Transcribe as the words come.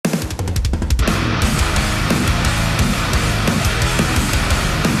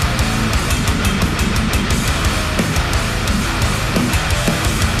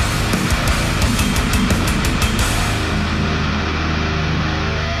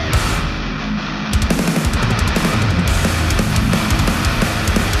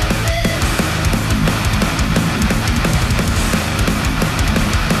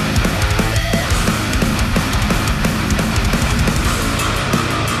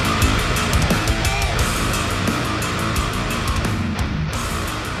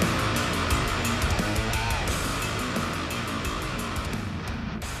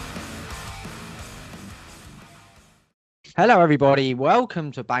Hello, everybody.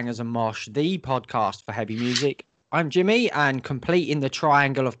 Welcome to Bangers and Mosh, the podcast for heavy music. I'm Jimmy, and completing the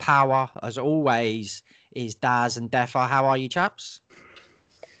triangle of power, as always, is Daz and Deffa. How are you, chaps?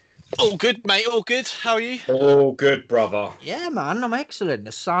 All good, mate. All good. How are you? All good, brother. Yeah, man, I'm excellent.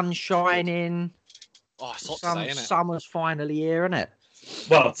 The sun's shining. Oh, it's hot today, isn't it? Summer's finally here, isn't it?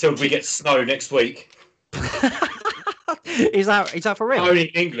 Well, until we get snow next week. Is that for real? Only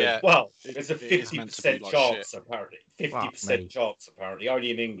in England. Yeah. Well, there's a It is meant to be 50% like chance, apparently. 50% mate. chance, apparently.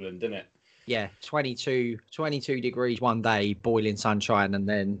 Only in England, isn't it? Yeah, 22 degrees one day, boiling sunshine, and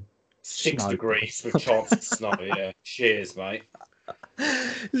then 6 snow. degrees with chance of snow, yeah. Cheers, mate.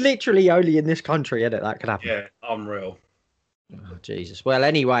 Literally only in this country, isn't it? That could happen. Yeah, unreal. Oh, Jesus. Well,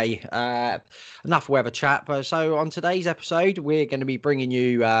 anyway, enough weather chat. But so on today's episode, we're going to be bringing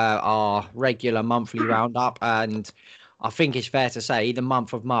you our regular monthly roundup. And I think it's fair to say the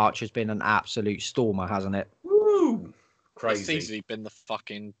month of March has been an absolute stormer, hasn't it? Woo! It's Crazy. easily been the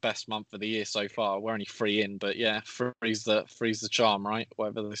fucking best month of the year so far. We're only 3 in, but yeah, three's the charm, right?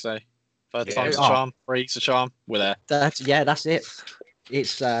 Whatever they say. Third Yeah. time's the charm. Three's the charm. We're there. That's it.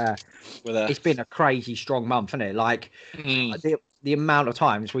 It's We're there. it's been a crazy strong month, isn't it? Like the amount of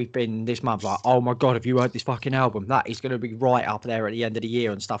times we've been this month, like, oh my god, have you heard this fucking album? That is going to be right up there at the end of the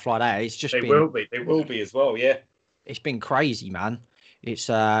year and stuff like that. It's just They will be. They will be as well, yeah. It's been crazy, man. It's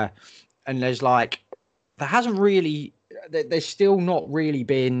and there's like there's still not really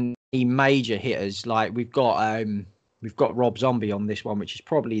been any major hitters. Like we've got Rob Zombie on this one, which is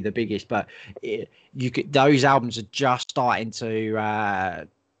probably the biggest, but those albums are just starting to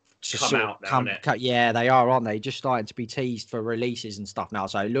Come out now, innit? Yeah, they are, aren't they? Just starting to be teased for releases and stuff now.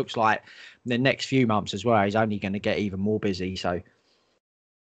 So it looks like the next few months as well is only going to get even more busy. So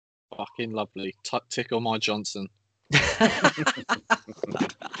Fucking lovely. Tickle my Johnson.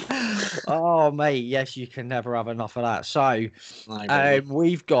 Oh, mate, yes, you can never have enough of that. So No, baby.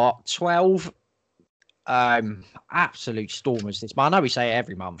 we've got 12 absolute stormers this month. I know we say it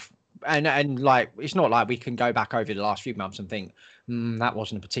every month, and like it's not like we can go back over the last few months and think that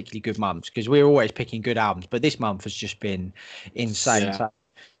wasn't a particularly good month, because we're always picking good albums, but this month has just been insane. Yeah. So,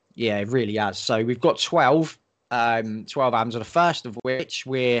 yeah, it really has. So we've got 12 albums, the first of which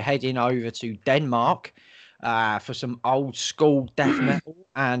we're heading over to Denmark for some old school death metal,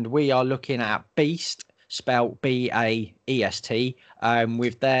 and we are looking at Beast, spelled Baest,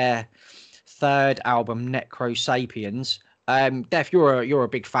 with their third album, Necro Sapiens. Def, you're a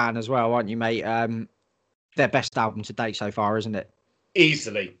big fan as well, aren't you, mate? Their best album to date so far, isn't it?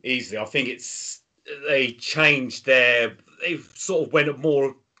 Easily. I think they sort of went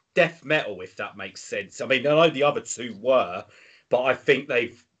more death metal, if that makes sense. I mean, I know the other two were, but I think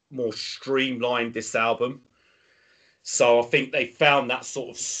they've more streamlined this album. So I think they found that sort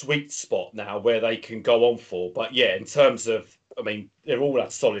of sweet spot now where they can go on for. But yeah, in terms of, I mean, they're all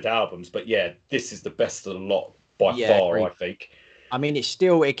had solid albums, but yeah, this is the best of the lot by far, agreed. I think. I mean,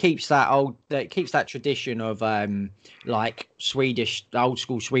 it keeps that tradition of like old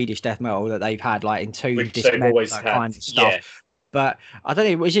school Swedish death metal that they've had, like in Which Dismember, they've always that had, kind of stuff. yeah. But I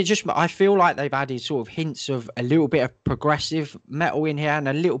don't know, is it just, I feel like they've added sort of hints of a little bit of progressive metal in here and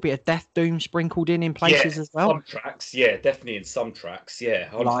a little bit of death doom sprinkled in places as well. Some tracks, yeah, definitely in some tracks, yeah.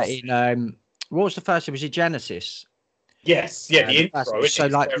 100%. Like in what was the first? Was it Genesis? Yes, yeah, the intro. So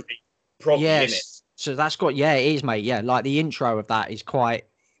like, very proggy, yes. innit? So that's got, yeah, it is, mate. Yeah, like the intro of that is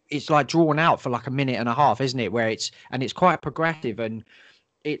it's like drawn out for like a minute and a half, isn't it? Where it's quite progressive, and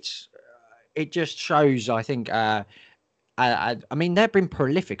it just shows, I think. I mean, they've been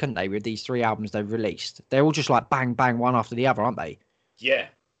prolific, haven't they, with these 3 albums they've released? They're all just like bang bang one after the other, aren't they? Yeah.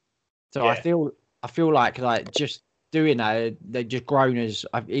 So Yeah. I feel like just doing that, they've just grown as.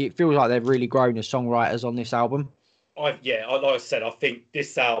 It feels like they've really grown as songwriters on this album. Like I said, I think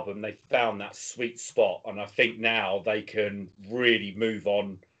this album, they found that sweet spot, and I think now they can really move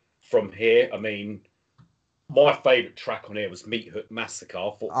on from here. I mean, my favourite track on here was Meat Hook Massacre.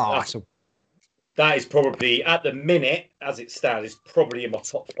 I thought that is probably, at the minute, as it stands, is probably in my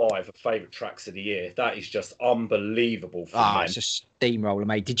top 5 of favourite tracks of the year. That is just unbelievable for them. It's a steamroller,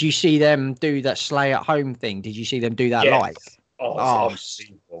 mate. Did you see them do that Slay at Home thing? Did you see them do that live?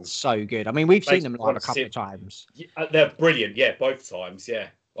 So good. I mean, we've seen them live a couple of times. They're brilliant, yeah, both times, yeah.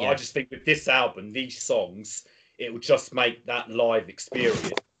 Yeah. I just think with this album, these songs, it will just make that live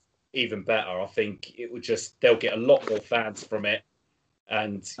experience even better. I think they'll get a lot more fans from it.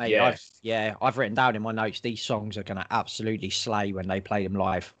 And mate, I've written down in my notes, these songs are going to absolutely slay when they play them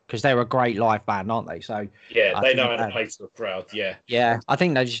live, because they're a great live band, aren't they? So yeah, they know how to play to a crowd. Yeah, I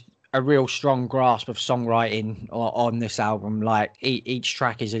think a real strong grasp of songwriting on this album. Like each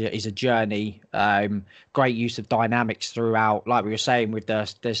track is a journey. Great use of dynamics throughout. Like we were saying, with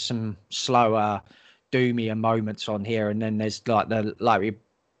there's some slower, doomier moments on here, and then there's like we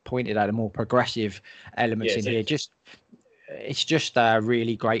pointed out, the more progressive elements in here. It's just a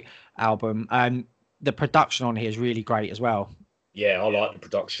really great album, and the production on here is really great as well. Yeah, I like the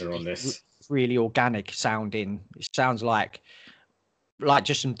production on this. It's really organic sounding. It sounds like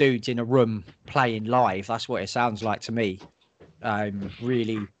just some dudes in a room playing live. That's what it sounds like to me.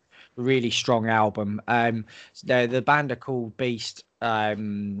 Really, really strong album. The band are called Beast.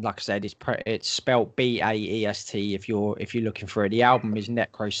 Like I said, it's spelled Baest if you're looking for it. The album is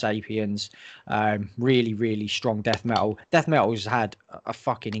Necrosapiens. Really, really strong death metal. Death metal has had a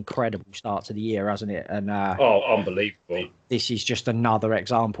fucking incredible start to the year, hasn't it? And unbelievable. This is just another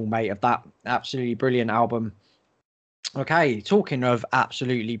example, mate, of that absolutely brilliant album. Okay, talking of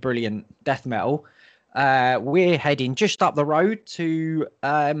absolutely brilliant death metal, we're heading just up the road to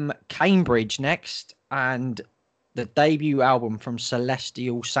Cambridge next, and the debut album from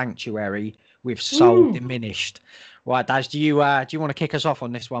Celestial Sanctuary with Soul Diminished. Right, Daz, do you want to kick us off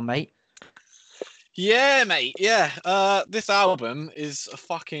on this one, mate? Yeah, mate. Yeah. This album is a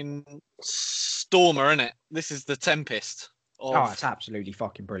fucking stormer, isn't it? This is the Tempest. It's absolutely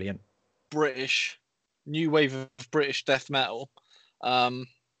fucking brilliant. New wave of British death metal. I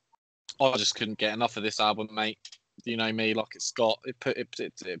just couldn't get enough of this album, mate. You know me, like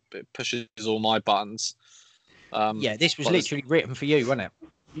it pushes all my buttons. Yeah, this was literally written for you, wasn't it?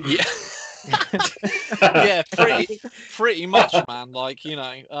 Yeah. Yeah, pretty much, man. Like, you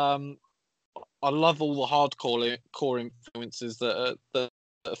know, I love all the hardcore core influences that are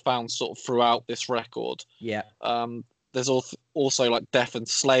found sort of throughout this record. Yeah. There's also like Death and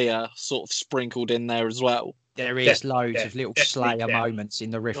Slayer sort of sprinkled in there as well. There is loads of little Slayer moments in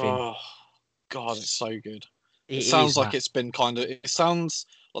the riffing. Oh, God, it's so good. It sounds like it's been it sounds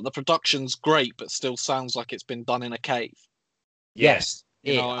like the production's great, but still sounds like it's been done in a cave. Yes.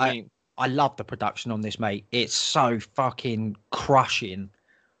 You know what I mean? I love the production on this, mate. It's so fucking crushing.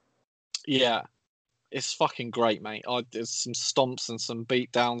 Yeah. It's fucking great, mate. There's some stomps and some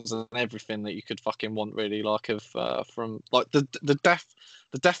beat downs and everything that you could fucking want, really, like from like the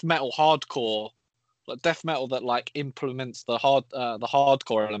death metal hardcore, like death metal that like implements the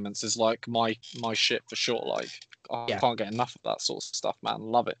hardcore elements is like my shit for sure. Like I can't get enough of that sort of stuff, man.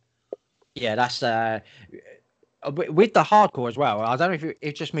 Love it. Yeah, that's with the hardcore as well. I don't know if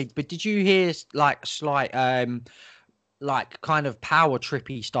it's just me, but did you hear like slight like kind of power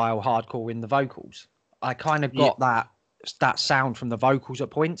trippy style hardcore in the vocals? I kind of got that sound from the vocals at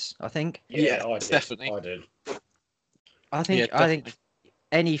points, I think. Yeah, I did. Definitely. I did. I think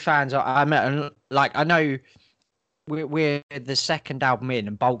any fans I met, and like I know we're the second album in,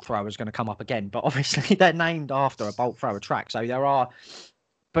 and Bolt Thrower is going to come up again, but obviously they're named after a Bolt Thrower track, so there are.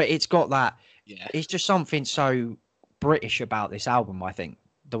 But it's got that. Yeah. It's just something so British about this album. I think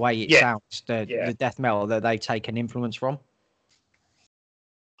the way it sounds, the death metal that they take an influence from.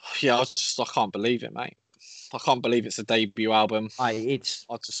 Yeah, I can't believe it, mate. I can't believe it's a debut album. I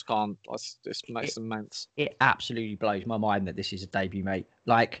just can't. It's immense. It absolutely blows my mind that this is a debut, mate.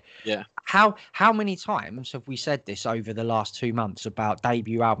 Like, how many times have we said this over the last 2 months about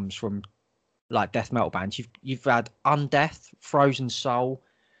debut albums from like death metal bands? You've had Undeath, Frozen Soul,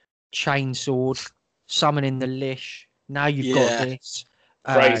 Chainsword, Summoning the Lish. Now you've got this.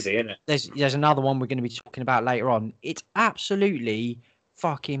 Crazy, isn't it? There's another one we're going to be talking about later on. It's absolutely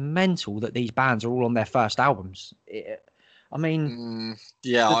fucking mental that these bands are all on their first albums. I mean,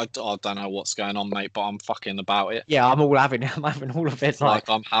 I don't know what's going on, mate, but I'm fucking about it. Yeah, I'm having all of it. Like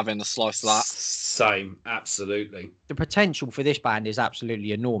I'm having a slice of that. Same, absolutely. The potential for this band is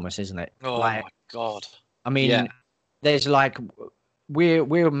absolutely enormous, isn't it? Oh my God. I mean, there's like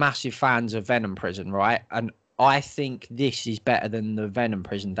we're massive fans of Venom Prison, right? And I think this is better than the Venom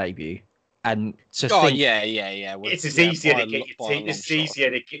Prison debut. And it's easier to get.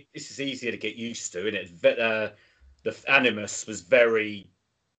 This is easier to get used to, isn't it? The Animus was very.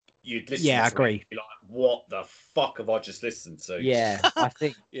 You'd listen. Yeah, I agree. Like, what the fuck have I just listened to? Yeah, I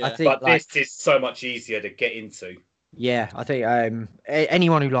think. But like, this is so much easier to get into. Yeah, I think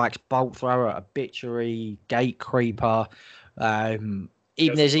anyone who likes Bolt Thrower, Obituary, Gate Creeper,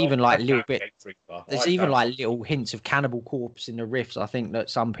 there's even like little bit. There's even like little hints of Cannibal Corpse in the riffs. I think that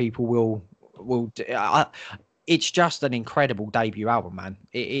some people will. It's just an incredible debut album, man.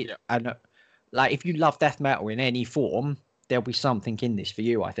 And like if you love death metal in any form, there'll be something in this for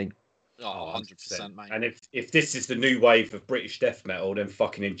you, I think. Oh, 100%, mate. And if this is the new wave of British death metal, then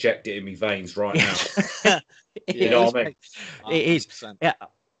fucking inject it in my veins right now. You know what I mean? It is. Yeah.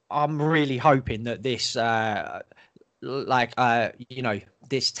 I'm really hoping that this,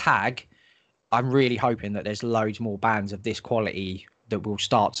 this tag. I'm really hoping that there's loads more bands of this quality that we'll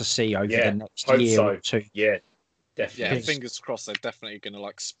start to see over the next hope year so. or two. Yeah, Yeah, definitely. fingers crossed. They're definitely going to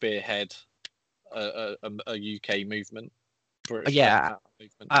like spearhead a UK movement. British Yeah, death metal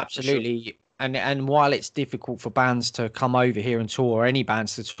movement, for sure. absolutely. And while it's difficult for bands to come over here and tour, or any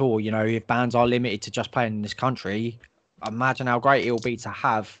bands to tour, you know, if bands are limited to just playing in this country, imagine how great it'll be to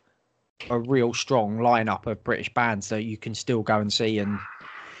have a real strong lineup of British bands that you can still go and see. And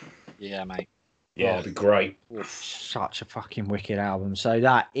Yeah, mate. Yeah, it'd be great. such a fucking wicked album. So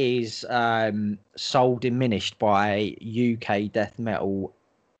that is Soul Diminished by UK death metal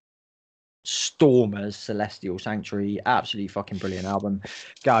Stormers, Celestial Sanctuary. Absolutely fucking brilliant album.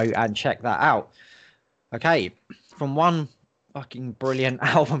 Go and check that out. Okay, from one fucking brilliant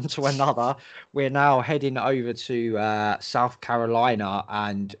album to another, we're now heading over to South Carolina,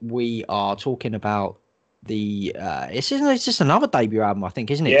 and we are talking about the it's just another debut album, I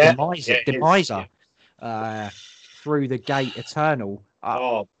think, isn't it? Yeah, Demiser, yeah, it is, Demiser, Through the Gate Eternal.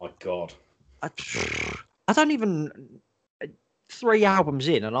 Oh my god. I don't even 3 albums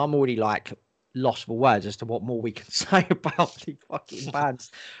in, and I'm already like lost for words as to what more we can say about the fucking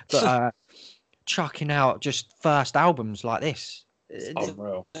bands that are chucking out just first albums like this. It's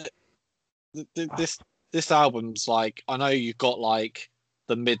unreal. This album's like, I know you've got like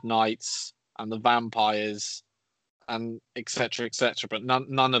the Midnights and the Vampires and etc., but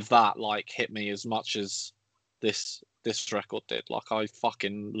none of that like hit me as much as this record did. Like, I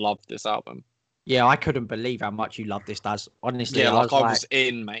fucking loved this album. Yeah, I couldn't believe how much you love this, Daz. Honestly, Yeah, like I was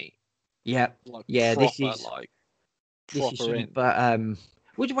in, mate. Yeah, like, yeah. Proper, this is like this proper is some, in. but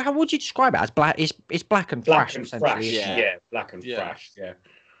how would you describe it as black? It's black and Black thrash, and essentially. thrash. isn't Yeah, black and Yeah. thrash. Yeah.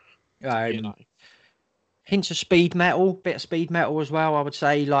 it? You know. Hints of speed metal, bit of speed metal as well. I would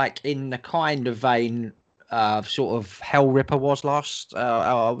say, like in the kind of vein of sort of Hell Ripper was last.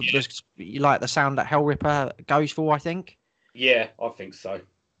 You like the sound that Hell Ripper goes for, I think. Yeah, I think so.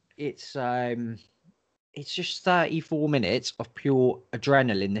 It's just 34 minutes of pure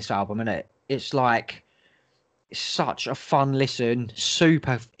adrenaline, this album, isn't it? It's like it's such a fun listen.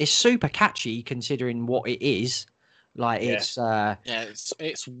 It's super catchy considering what it is. Like Yeah.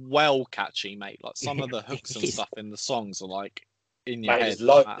 It's well catchy, mate. Like, some of the hooks and It is. stuff in the songs are like in your Mate,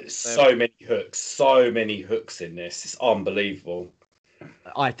 head. there's so many hooks in this. It's unbelievable.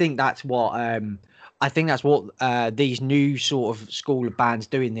 I think that's what these new sort of school of bands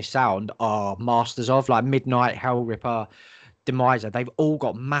doing this sound are masters of, like Midnight, Hell Ripper, Demiser. They've all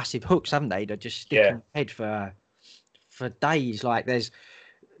got massive hooks, haven't they? That just stick in your head for days. Like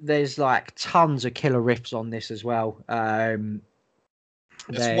there's like tons of killer riffs on this as well.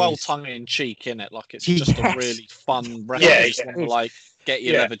 It's well tongue in cheek, in it. Like, it's just a Yes. really fun record. Yeah, You just want to like get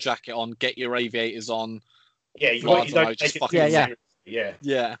your Yeah. leather jacket on, get your aviators on. Yeah, you don't take it fucking- too Yeah. seriously. Yeah.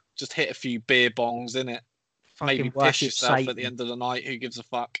 Yeah, just hit a few beer bongs in it. Maybe Fucking piss worship yourself Satan. at the end of the night. Who gives a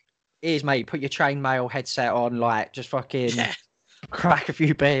fuck? Here's, mate, put your chainmail headset on, like just fucking Yeah. crack a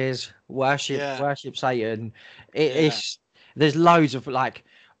few beers, worship Satan. It's there's loads of like,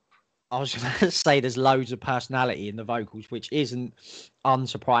 I was gonna say there's loads of personality in the vocals, which isn't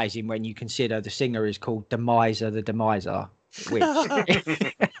unsurprising when you consider the singer is called Demiser the Demiser, which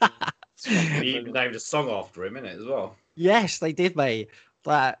He even named a song after him, innit, as well. yes, they did, mate.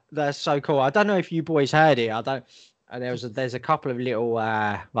 That's so cool. I don't know if you boys heard it. I don't. There's a couple of little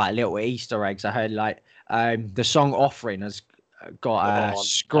little Easter eggs. I heard like the song Offering has got a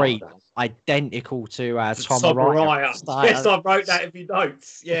scream identical to Tom Araya. Yes, I wrote that in my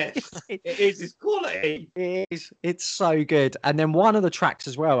notes. Yeah, it is. It's quality. It is. It's so good. And then one of the tracks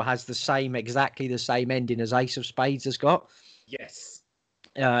as well has exactly the same ending as Ace of Spades has got. Yes.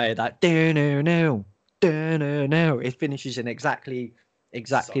 That no. It finishes in exactly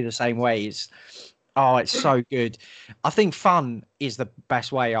the same way. It's so good. I think fun is the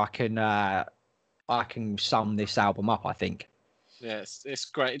best way I can sum this album up, I think. Yeah, it's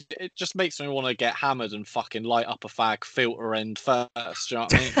great. It just makes me want to get hammered and fucking light up a fag filter end first. Do you know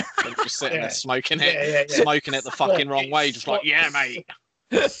what I mean? And just sitting there smoking smoking it the fucking wrong way, just like, yeah, mate.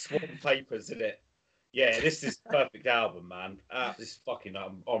 Swamp papers in it. Yeah, this is perfect album, man. This is fucking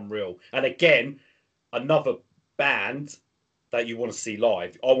unreal. And again, another band that you want to see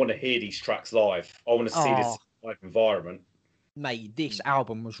live. I want to hear these tracks live. I want to see this live environment. Mate, this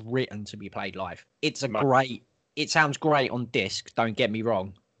album was written to be played live. It sounds great on disc, don't get me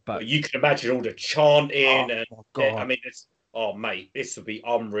wrong. But you can imagine all the chanting God. I mean, mate, this would be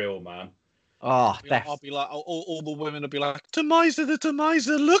unreal, man. Oh, I'll be like, all the women will be like, Tamiza, the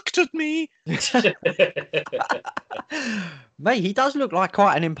Tamiza looked at me. Mate, he does look like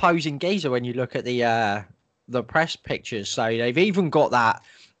quite an imposing geezer when you look at the press pictures. So they've even got that.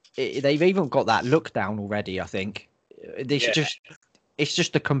 They've even got that look down already. I think this it's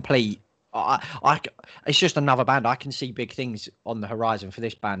just a complete. It's just another band. I can see big things on the horizon for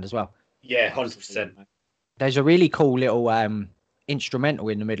this band as well. Yeah, 100%. There's a really cool little instrumental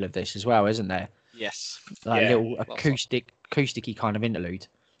in the middle of this as well, isn't there? Yes. Like a little acousticy kind of interlude.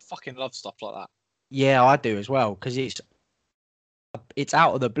 Fucking love stuff like that. Yeah, I do as well, because it's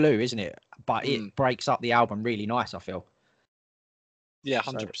out of the blue, isn't it? But it breaks up the album really nice, I feel. Yeah,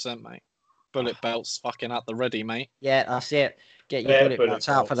 100%, mate. Bullet belts fucking at the ready, mate. Yeah, that's it. Get your bullet belts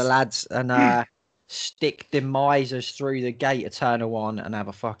out for the lads and stick the misers through the gate Eternal on and have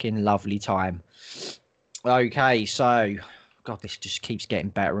a fucking lovely time. Okay, so God, this just keeps getting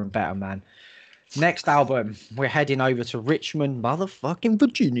better and better, man. Next album, we're heading over to Richmond, motherfucking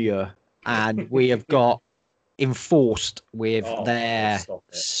Virginia, and we have got Enforced with their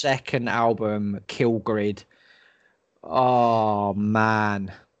second album, Kill Grid. Oh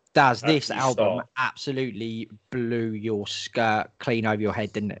man, this album absolutely blew your skirt clean over your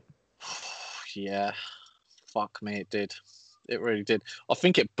head, didn't it? Yeah, fuck me, it did. It really did. I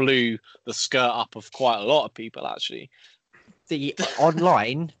think it blew the skirt up of quite a lot of people, actually. The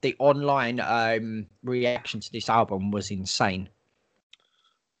online reaction to this album was insane.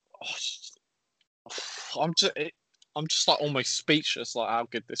 I'm just like almost speechless, like how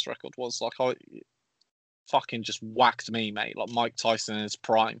good this record was. Like it fucking just whacked me, mate. Like Mike Tyson in his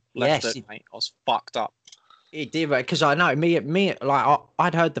prime. Mate. I was fucked up. It did, because I know me like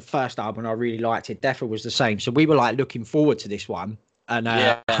I'd heard the first album, I really liked it. Defo was the same, so we were like looking forward to this one. And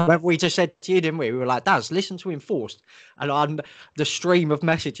remember we just said to you, didn't we? We were like, Daz, listen to Enforced. And on the stream of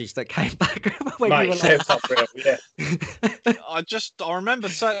messages that came back when Mate, you were like, I remember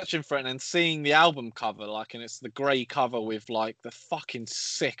searching for it and seeing the album cover, like, and it's the grey cover with like the fucking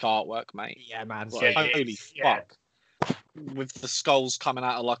sick artwork, mate. Yeah, man. Like, holy fuck. With the skulls coming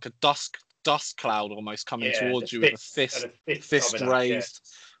out of like a dust cloud almost coming towards you with a fist raised.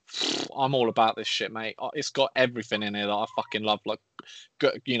 I'm all about this shit, mate. It's got everything in it that I fucking love, like,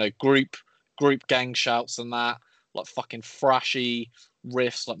 you know, group gang shouts and that, like fucking thrashy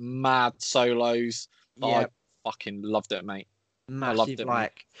riffs, like mad solos. I fucking loved it, mate. Massive, I loved it,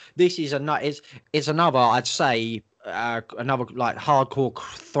 like mate. This is it's another, I'd say, another like hardcore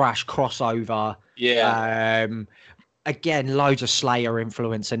thrash crossover. Yeah. Again, loads of Slayer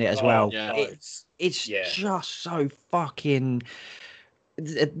influence in it as well. Yeah. It's just so fucking.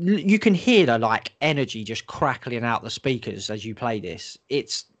 You can hear the like energy just crackling out the speakers as you play this.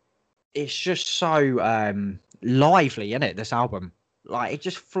 It's just so lively, isn't it? This album, like, it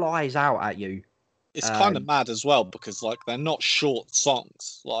just flies out at you. It's kind of mad as well, because like they're not short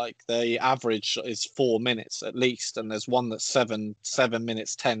songs. Like the average is 4 minutes at least, and there's one that's 7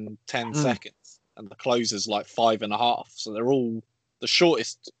 minutes 10 seconds, and the closer's like 5.5. So they're all, the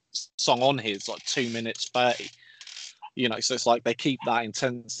shortest song on here is like 2 minutes 30. You know, so it's like they keep that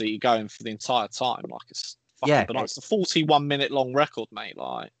intensity going for the entire time. Like, it's fucking bananas. It's a 41 minute long record, mate.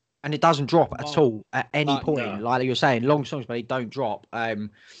 Like, and it doesn't drop at all at any point. No. Like you're saying, long songs, but they don't drop.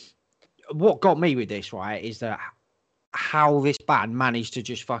 What got me with this, right, is that how this band managed to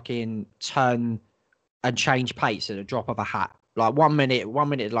just fucking turn and change pace at a drop of a hat. Like one minute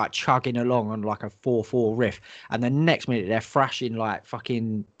like chugging along on like a 4/4 riff, and the next minute they're thrashing like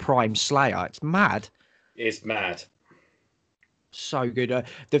fucking prime Slayer. It's mad. It's mad. So good.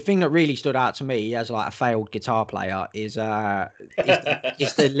 The thing that really stood out to me as like a failed guitar player is the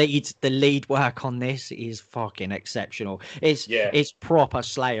lead work on this is fucking exceptional. It's proper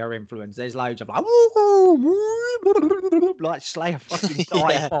Slayer influence. There's loads of like Slayer fucking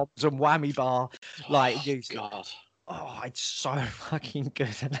dive bombs and whammy bar. Like, God. Oh, it's so fucking good.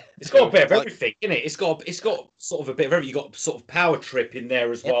 It's got a bit of everything, isn't it? It's got sort of a bit of everything. You got sort of Power Trip in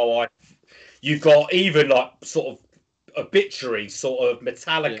there as well. You've got even like sort of Obituary, sort of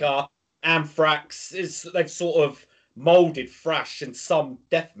Metallica, Anthrax. They've sort of molded thrash and some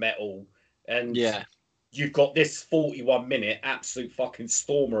death metal, and you've got this 41 minute absolute fucking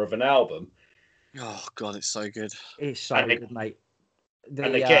stormer of an album. Oh God, it's so good. It's so good, mate.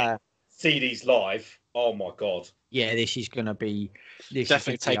 And again, see these live. Oh my God. Yeah, this is gonna be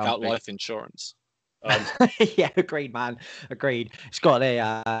definitely take out life insurance. Yeah, agreed, man. Agreed. It's got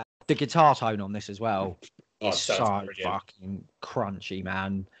the guitar tone on this as well. It's so fucking crunchy,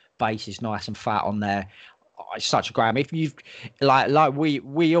 man. Bass is nice and fat on there. Oh, it's such a gram. If you've like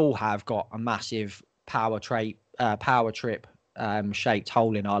we all have got a massive power trip shaped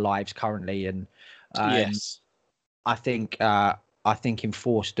hole in our lives currently, and Yes. I think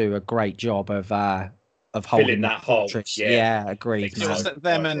Enforced do a great job of holding Filling that hole. fortress. Yeah. Agreed, So It man. was I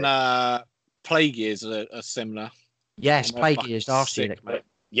them agree. and Plague Years are similar. Yes, And they're Plague fucking Years last year. sick, mate.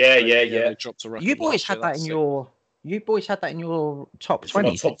 Yeah, They yeah. dropped a record. You boys last had year, that that's in sick. your. You boys had that in your top It's in my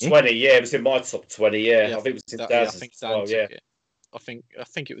 20. top 20. Yeah, it was in my top 20. Yeah, Yeah, I think it was in I Daz's think as Dan well. Yeah. took it. I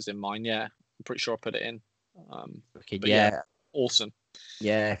think it was in mine. Yeah, I'm pretty sure I put it in. But Yeah, awesome.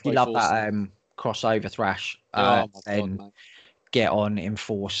 yeah. If you Both love that awesome. crossover thrash, Oh my then god, man. get on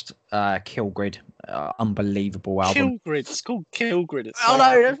Enforced. Killgrid, unbelievable album. Killgrid. It's called Killgrid. It's Oh so no,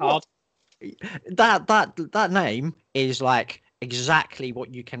 fucking that's hard. that name is like exactly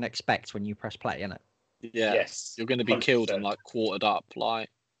what you can expect when you press play, isn't it? Yeah. Yes. You're going to be killed 100%. and like quartered up, like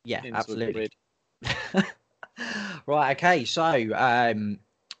Yeah, into absolutely. a grid. Right, okay, so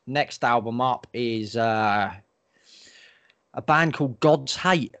next album up is a band called God's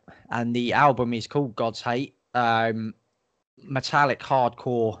Hate, and the album is called God's Hate. Metallic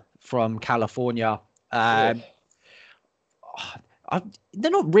hardcore from California. They're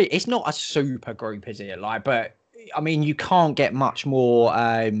not really. It's not a super group, is it? Like, but I mean, you can't get much more.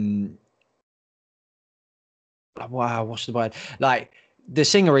 Wow, what's the word? Like, the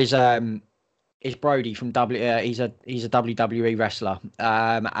singer is Brody from W. He's a WWE wrestler.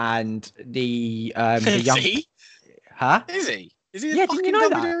 And the Is young. he? Huh? Is he? Is he Yeah, a didn't you fucking know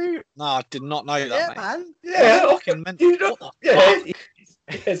that? WWE? No, I did not know that, mate. Man. Yeah, fucking mental. you know, What the yeah, fuck?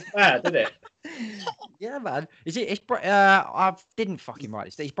 it's bad, isn't it? Yeah, man. Is it? I didn't fucking write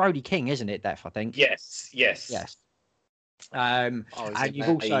this. It's Brody King, isn't it? Def, I think. Yes. Yes. And he's in you've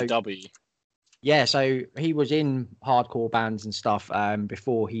also AEW. yeah. So he was in hardcore bands and stuff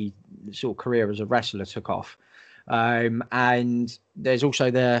before he sort of career as a wrestler took off. And there's also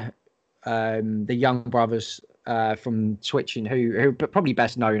the Young Brothers from Twitching, who are probably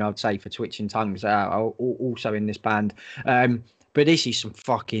best known, I'd say, for Twitching Tongues, are also in this band. But this is some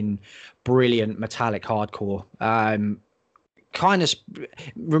fucking brilliant metallic hardcore. Kind of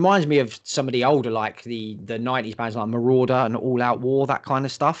reminds me of some of the older, like the 90s bands like Marauder and All Out War, that kind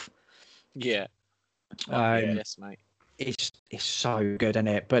of stuff. Yeah. Yeah. Yes, mate. It's so good, isn't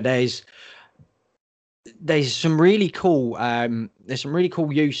it? But there's some really cool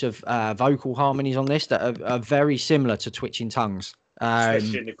use of vocal harmonies on this that are very similar to Twitching Tongues.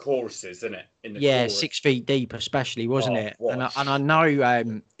 Especially in the choruses, isn't it? In the chorus. 6 feet deep, especially, wasn't it? And What? I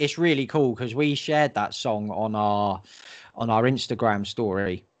know it's really cool because we shared that song on our Instagram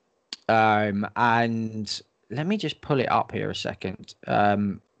story. And let me just pull it up here a second.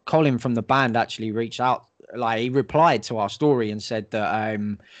 Colin from the band actually reached out, like he replied to our story and said that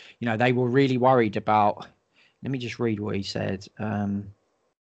they were really worried about. Let me just read what he said.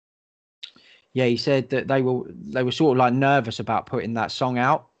 Yeah, he said that they were sort of like nervous about putting that song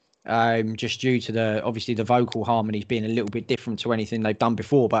out, just due to the vocal harmonies being a little bit different to anything they've done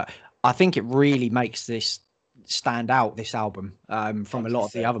before. But I think it really makes this stand out, this album, from a lot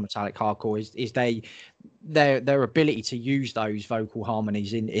of the other metallic hardcore is their ability to use those vocal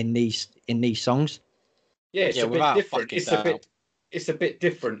harmonies in these songs. Yeah, it's a bit different. It's a bit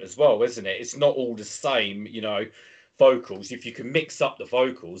different as well, isn't it? It's not all the same, vocals. If you can mix up the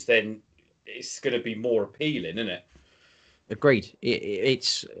vocals, then it's going to be more appealing, isn't it? Agreed.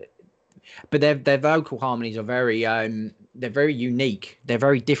 But their vocal harmonies are they're very unique. They're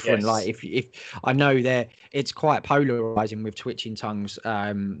very different. Yes. Like if I know it's quite polarizing with Twitching Tongues,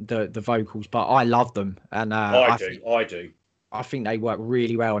 the vocals, but I love them, and I do. I think they work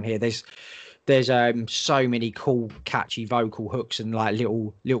really well on here. There's so many cool, catchy vocal hooks and like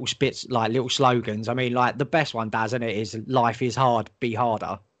little spits, like little slogans. I mean, like the best one, isn't it, is "Life is hard, be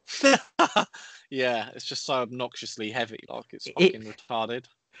harder." Yeah, it's just so obnoxiously heavy, like it's fucking retarded.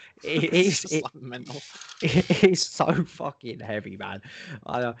 It's like mental. It's so fucking heavy, man.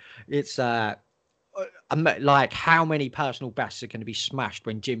 It's like how many personal bests are going to be smashed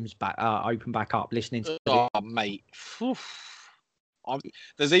when gyms open back up? Listening to mate.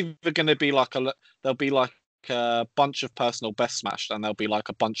 There's either going to be there'll be like a bunch of personal best smashed, and there'll be like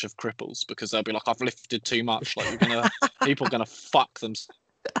a bunch of cripples because they'll be like, I've lifted too much. Like people are gonna fuck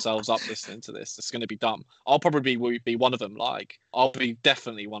themselves up listening to this. It's gonna be dumb. I'll probably be one of them. Like I'll be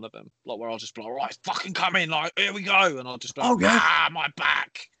definitely one of them. Like where I'll just be like, all right, fucking come in. Like here we go, and I'll just be like, my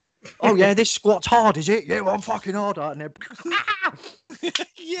back. Oh yeah, this squat's hard, is it? Yeah, well, I'm fucking harder. And then...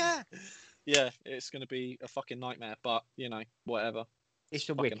 yeah, it's gonna be a fucking nightmare. But whatever. It's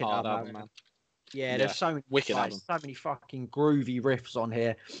a wicked album, man. Yeah, there's so many wicked album. So many fucking groovy riffs on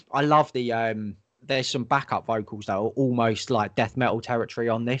here. I love the there's some backup vocals that are almost like death metal territory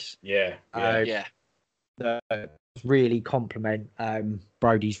on this. Yeah. The really compliment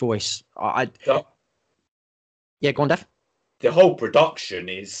Brody's voice. The, Yeah, go on, Dev. the whole production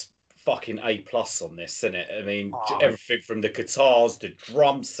is fucking A+ on this, isn't it? I mean, everything from the guitars, the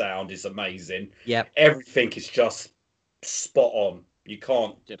drum sound is amazing. Yeah. Everything is just spot on. You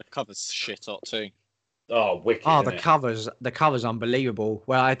can't. Yeah, the cover's shit hot too. Oh, wicked! Oh, isn't the cover's unbelievable.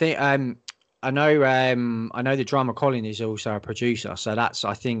 Well, I think I know the drummer Colin is also a producer, so that's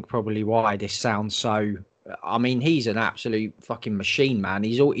I think probably why this sounds so. I mean, he's an absolute fucking machine, man.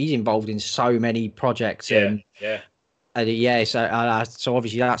 He's involved in so many projects, it? Yeah. yeah. So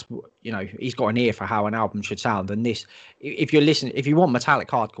obviously that's he's got an ear for how an album should sound, and this, if you're listening, if you want metallic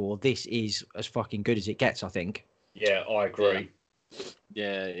hardcore, this is as fucking good as it gets, I think. Yeah, I agree.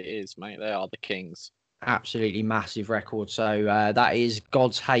 Yeah, it is, mate. They are the kings. Absolutely massive record. So that is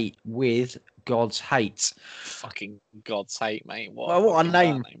God's Hate with God's Hate. Fucking God's Hate, mate. What a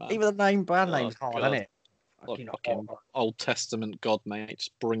name. Name, even the band name's hard, God. isn't it? Fucking Old Testament God, mate.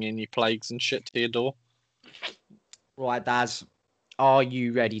 Just bringing you plagues and shit to your door. Right, Daz, are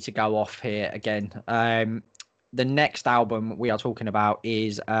you ready to go off here again? The next album we are talking about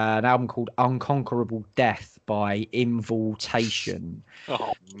is an album called Unconquerable Death by Involtation.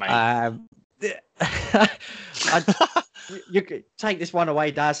 Oh, mate. You could take this one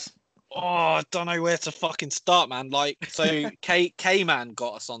away, Daz. Oh, I don't know where to fucking start, man. Like, so K-Man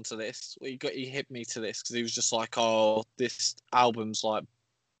got us onto this. He hit me to this because he was just like, "Oh, this album's like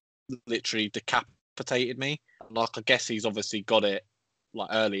literally decapitated me." Like, I guess he's obviously got it like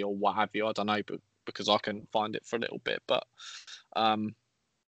early or what have you. I don't know, but because I couldn't find it for a little bit, but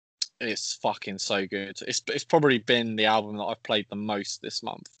it's fucking so good. It's probably been the album that I've played the most this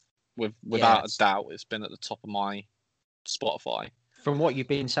month. Without a doubt, it's been at the top of my Spotify. From what you've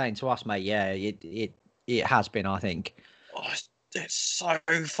been saying to us, mate, yeah, it has been, I think. Oh, it's so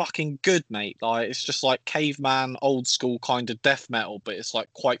fucking good, mate. Like, it's just like caveman, old school kind of death metal, but it's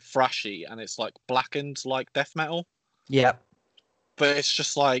like quite thrashy and it's like blackened like death metal. Yeah. But it's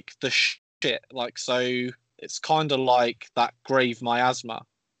just like the shit. Like, so it's kind of like that Grave Miasma,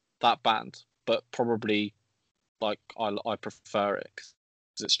 that band, but probably like I prefer it because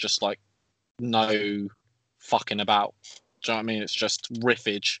it's just like no fucking about. Do you know what I mean? It's just riff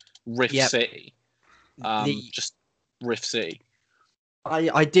city. Just riff city. I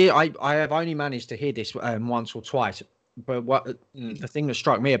have only managed to hear this once or twice, but the thing that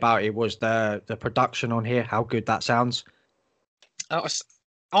struck me about it was the production on here, how good that sounds. It's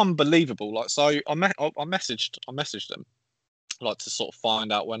unbelievable. Like, so I messaged them like to sort of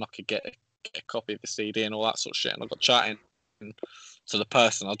find out when I could get a copy of the CD and all that sort of shit, and I got chatting to the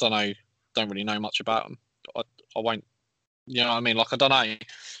person. I don't really know much about them. I won't. You know what I mean? Like, I don't know. I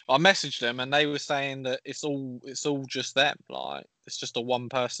messaged them and they were saying that it's all just them. Like, it's just one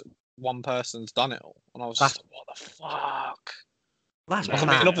person's done it all. And I was just like, what the fuck? That's I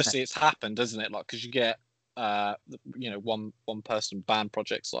mean, obviously it's happened, doesn't it? Like, because you get, one person band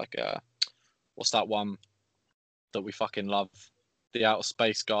projects like, what's that one that we fucking love? The Outer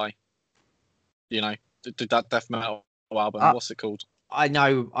Space Guy. You know, did that death metal album. What's it called? I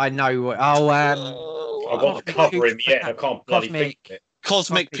know. I've got the cover in yet. I can't bloody think of it.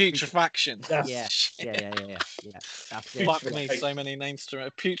 Cosmic Putrefaction. Yeah. Fuck me, so many names to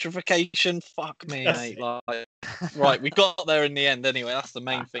remember. Putrefaction. Fuck me, mate. Like, right, we got there in the end. Anyway, that's the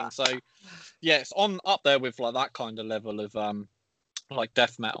main thing. So, yeah, it's up there with like that kind of level of like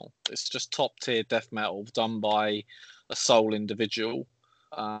death metal. It's just top tier death metal done by a sole individual.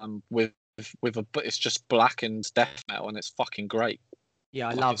 With but it's just blackened death metal, and it's fucking great. Yeah,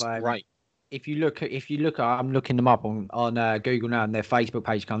 I love it. Great. If you look, I'm looking them up on Google now, and their Facebook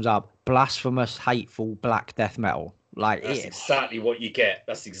page comes up. Blasphemous, hateful, black death metal. Like, that's exactly what you get.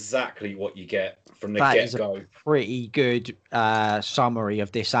 That's exactly what you get from the get-go. That is a pretty good summary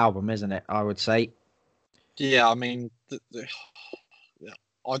of this album, isn't it? I would say. Yeah, I mean,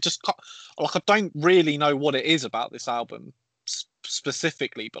 I just can't, like, I don't really know what it is about this album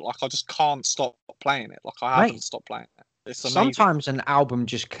specifically, but like, I just can't stop playing it. Like, I haven't stopped playing it. It's amazing. Sometimes an album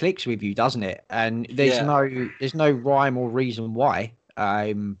just clicks with you, doesn't it? And there's no rhyme or reason why.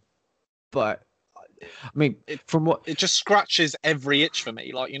 But I mean, from what it just scratches every itch for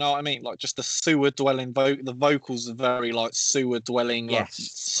me. Like, you know what I mean? Like, just the sewer dwelling the vocals are very like sewer dwelling, like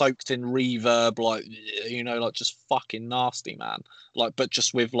soaked in reverb, like, you know, like just fucking nasty, man. Like, but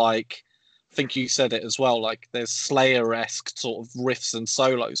just with like, I think you said it as well. Like, there's Slayer-esque sort of riffs and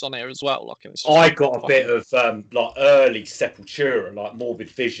solos on here as well. Like, it's just I got a bit of like early Sepultura, like Morbid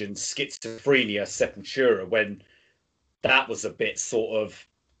Vision, Schizophrenia, Sepultura, when that was a bit sort of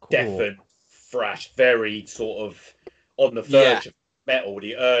death and thrash, very sort of on the verge of metal.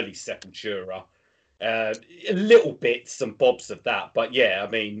 The early Sepultura, Little bits and bobs of that, but yeah, I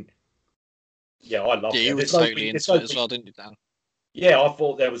mean, yeah, I love Yeah, it. you were totally into it as well, didn't you, Dan? Yeah, I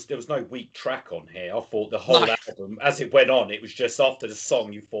thought there was no weak track on here. I thought the whole No. album, as it went on, it was just after the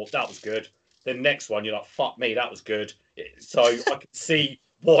song you thought that was good. The next one you're like, fuck me, that was good. So I can see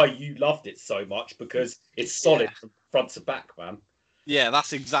why you loved it so much because it's solid from front to back, man. Yeah,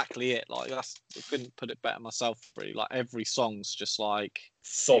 that's exactly it. Like I couldn't put it better myself. Really, like every song's just like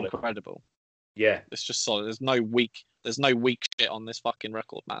Solid. incredible. Yeah, It's just solid. There's no weak shit on this fucking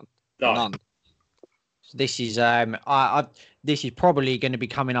record, man. no. None. This is this is probably going to be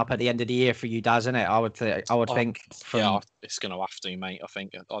coming up at the end of the year for you, doesn't it? I would think. Yeah, it's going to have to, mate. I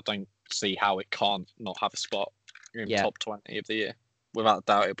think I don't see how it can't not have a spot in top 20 of the year. Without a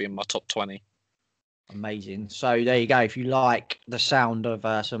doubt, it'll be in my top 20. Amazing. So there you go. If you like the sound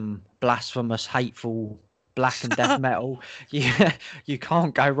of some blasphemous, hateful black and death metal, you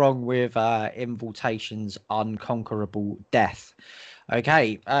can't go wrong with Invultation's Unconquerable Death.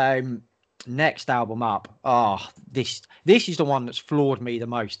 Okay. Next album up. Oh, this is the one that's floored me the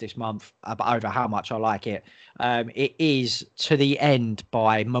most this month over how much I like it. It is To the End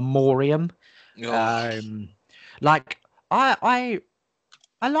by Memoriam. Like I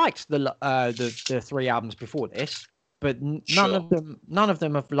liked the three albums before this, but none of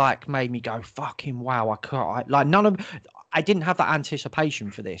them have like made me go fucking wow. I didn't have that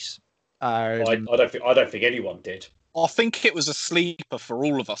anticipation for this. I don't think anyone did. I think it was a sleeper for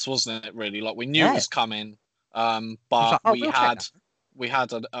all of us, wasn't it? Really, like we knew it was coming, but we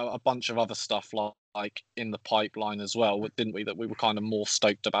had a bunch of other stuff like in the pipeline as well, didn't we? That we were kind of more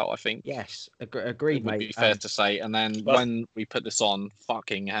stoked about. I think. Yes, agreed, mate. Would be fair to say. And then when we put this on,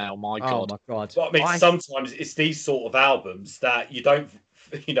 fucking hell, my god! But I mean, sometimes it's these sort of albums that you don't,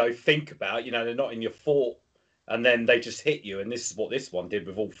 think about. They're not in your thought. And then they just hit you, and this is what this one did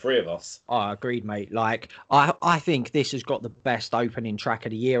with all three of us. I agreed, mate. Like, I think this has got the best opening track of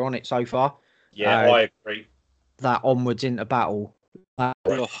the year on it so far. Yeah, I agree. That Onwards into Battle.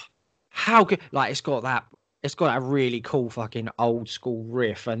 How good! Like, it's got that really cool fucking old school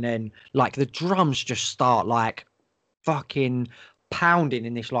riff, and then like the drums just start like fucking pounding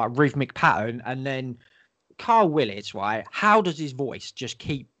in this like rhythmic pattern, and then Carl Willits, right? How does his voice just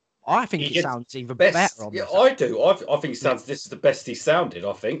keep? I think it sounds even better on this. Yeah, I do. I think this is the best he sounded,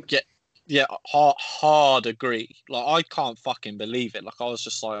 I think. Yeah, hard agree. Like, I can't fucking believe it. Like, I was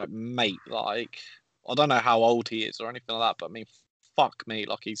just like, mate, like, I don't know how old he is or anything like that, but I mean, fuck me,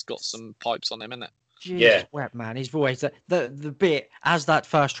 like, he's got some pipes on him, innit? Jesus, wet man, his voice, the bit as that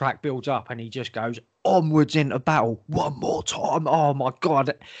first track builds up and he just goes onwards into battle one more time. Oh my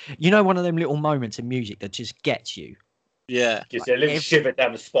god, one of them little moments in music that just gets you. Yeah, gives you a little shiver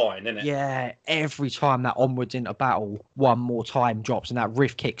down the spine, isn't it? Yeah, every time that onwards into battle one more time drops and that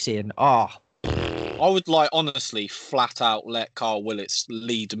riff kicks in. I would honestly flat out let Carl Willits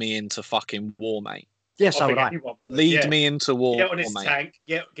lead me into fucking war, mate. Yes, I would. Lead me into war. Get on his tank.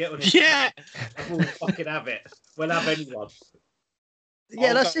 Get on his tank. We'll fucking have it. We'll have anyone.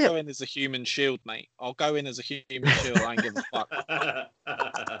 Yeah, that's it. I'll go in as a human shield, mate. I'll go in as a human shield. I ain't give a fuck.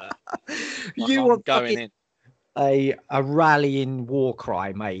 You want going in. A rallying war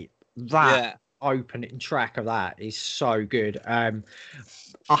cry, mate. That opening track of that is so good. I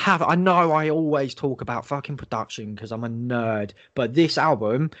know I always talk about fucking production because I'm a nerd, but this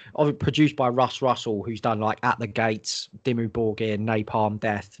album, produced by Russ Russell, who's done like At the Gates, Dimmu Borgir, Napalm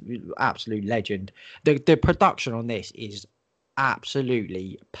Death, absolute legend. The production on this is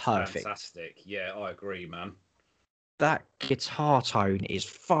absolutely perfect. Fantastic. Yeah, I agree, man. That guitar tone is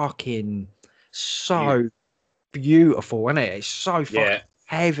fucking so beautiful, isn't it? It's so fucking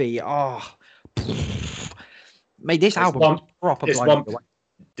heavy. Oh, mate, this album is proper.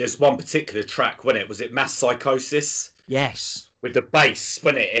 There's one particular track, wasn't it? Was it Mass Psychosis? Yes. With the bass,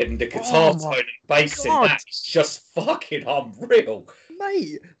 wasn't it? And the guitar tone and bass in that's just fucking unreal.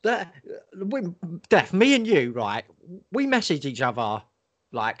 Mate, Def, me and you, right? We message each other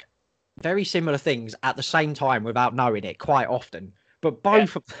like very similar things at the same time without knowing it quite often. But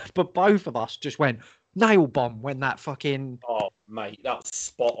both of us just went nail bomb when that fucking. Oh, mate, that's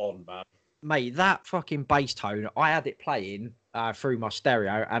spot on, man. Mate, that fucking bass tone, I had it playing through my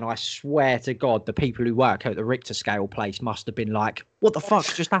stereo, and I swear to God, the people who work at the Richter scale place must have been like, what the fuck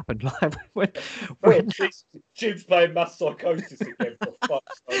just happened? Like, when Jude's playing Mass Psychosis again, for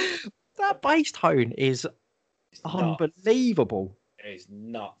fuck's sake. That bass tone is unbelievable. It is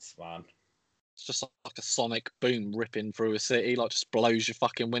nuts, man. It's just like a sonic boom ripping through a city, like just blows your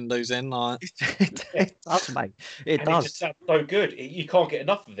fucking windows in. Like it does, mate. It does. It just sounds so good. You can't get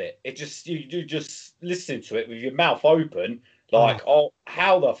enough of it. It just you just listen to it with your mouth open, Like,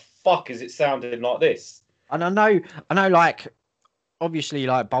 how the fuck is it sounding like this? And I know, like, obviously,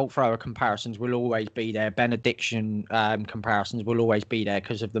 like, bolt thrower comparisons will always be there. Benediction comparisons will always be there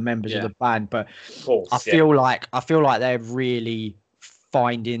because of the members of the band. But Of course, I feel like they're really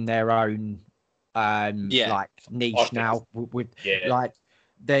finding their own like niche now. With like,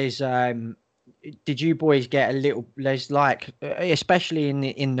 there's did you boys get a little? There's like, especially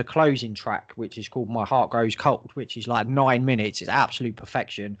in the closing track, which is called "My Heart Grows Cold," which is like 9 minutes. It's absolute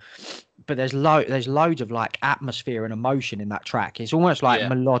perfection. But there's loads of like atmosphere and emotion in that track. It's almost like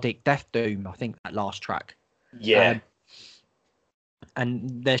melodic death doom. I think that last track. Yeah.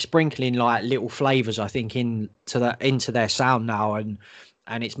 And they're sprinkling like little flavors, I think, into their sound now, and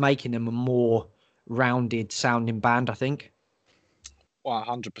it's making them a more rounded sounding band, I think.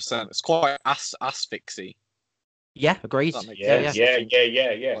 100%. It's quite asphyxy. Yeah, agreed. Yeah. Like,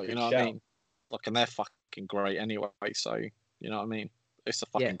 you know what I mean? Like, and they're fucking great anyway. So you know what I mean? It's a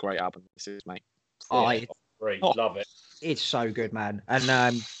fucking great album. This is, mate. Great. Love it. It's so good, man.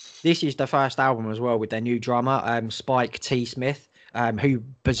 And this is the first album as well with their new drummer, Spike T. Smith, who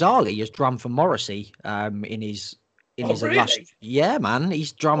bizarrely has drummed for Morrissey in his illustrious. Yeah, man,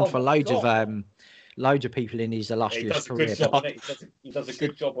 he's drummed for loads of people in his illustrious career. He does a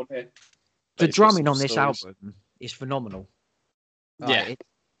good job on it. The drumming on this album is phenomenal.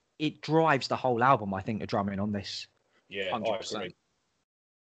 It drives the whole album, I think, the drumming on this. Yeah, 100%.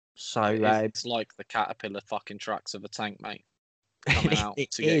 So it's like the Caterpillar fucking tracks of a tank, mate. Coming out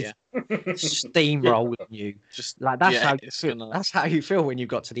to get you, steamrolling you. Just like that's how you feel. That's how you feel when you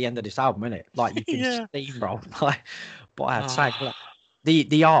got to the end of this album, isn't it? Like you've been steamrolled by a tank. Like, the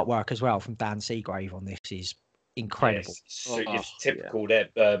artwork as well from Dan Seagrave on this is incredible. It's typical.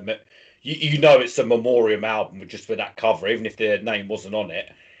 You know it's a memoriam album just for that cover, even if their name wasn't on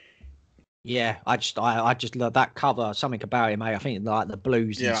it. Yeah, I just love that cover. Something about it, mate. I think like the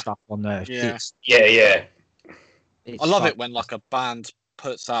blues and stuff on there. Yeah. I love it when like a band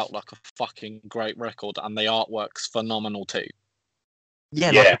puts out like a fucking great record and the artwork's phenomenal too.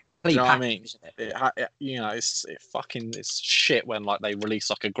 Yeah. You know what I mean? It's shit when like they release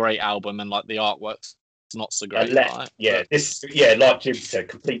like a great album and like the artwork's not so great. Like Jim said,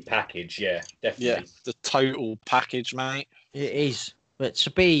 complete package. Yeah, definitely. Yeah, the total package, mate. It is. But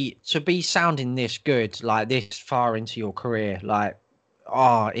to be sounding this good, like this far into your career, like,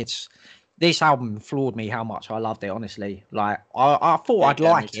 this album floored me how much I loved it, honestly. Like, I thought I'd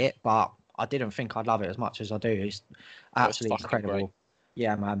like it, but I didn't think I'd love it as much as I do. It's absolutely incredible. Great.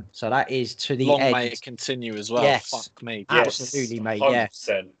 Yeah, man. So that is to the long end. May it continue as well. Yes. Fuck me. Absolutely, mate.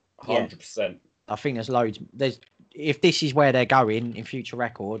 100%. 100%. I think there's loads. If this is where they're going in future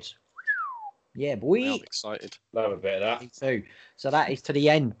records. Yeah, boy. I'm excited. Love a bit of that. Me too. So that is to the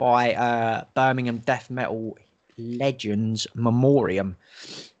end by Birmingham death metal legends Memoriam.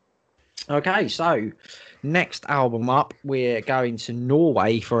 Okay, so next album up, we're going to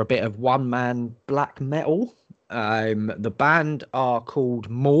Norway for a bit of one-man black metal. The band are called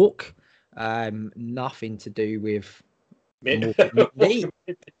Mork. Nothing to do with me,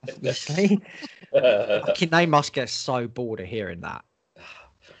 obviously. They must get so bored of hearing that.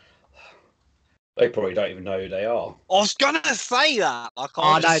 They probably don't even know who they are. I was gonna say that.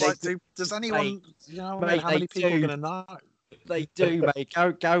 Does anyone? How many people are gonna know? They do, mate.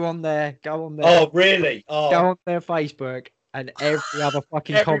 Go on there. Oh, really? Go on their Facebook and every other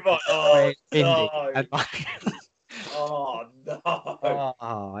fucking comment. Oh, no. Oh, no.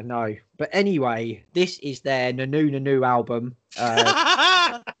 Oh, I know. But anyway, this is their Nanu album.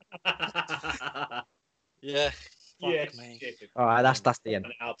 Yeah. Yes. All right, that's the end.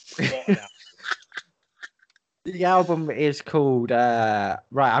 The album is called right.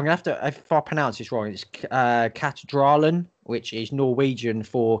 I'm gonna have to, if I pronounce this wrong, it's Katedralen, which is Norwegian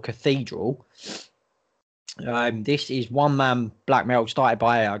for cathedral. This is one-man black metal started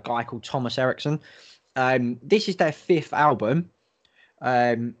by a guy called Thomas Eriksson. This is their 5th album,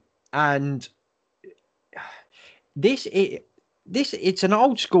 and it's an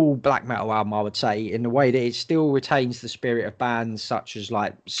old school black metal album, I would say, in the way that it still retains the spirit of bands such as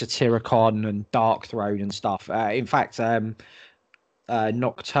like Satyricon and Darkthrone and stuff. In fact,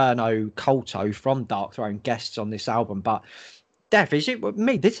 Nocturno Culto from Darkthrone guests on this album. But Dev, is it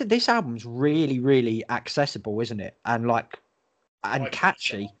me? This album's really, really accessible, isn't it? And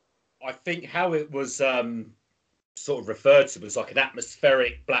catchy. I think how it was sort of referred to was like an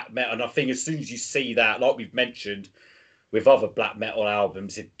atmospheric black metal, and I think as soon as you see that, like we've mentioned with other black metal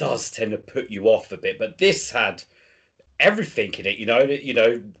albums, it does tend to put you off a bit. But this had everything in it, you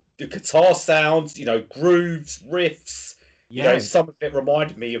know, the guitar sounds, grooves, riffs. You know, some of it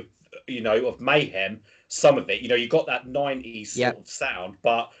reminded me of of Mayhem. Some of it, you got that 90s sort of sound,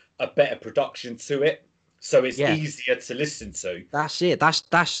 but a better production to it. So it's easier to listen to. That's it.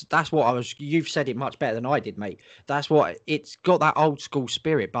 That's what I was. You've said it much better than I did, mate. That's what it's got, that old school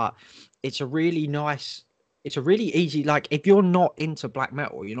spirit, but it's a really nice. It's a really easy. Like, if you're not into black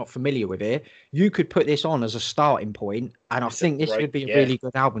metal, you're not familiar with it, you could put this on as a starting point, and I think this would be a really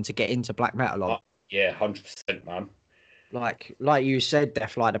good album to get into black metal on. Yeah, 100%, man. Like you said,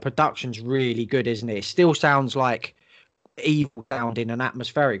 Def, like the production's really good, isn't it? It still sounds like evil sounding and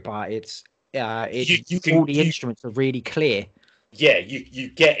atmospheric, but it's all the instruments are really clear. Yeah, you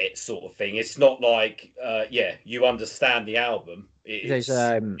get it, sort of thing. It's not like you understand the album.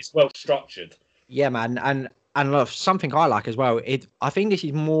 It's well structured. Yeah, man, and look, something I like as well. I think this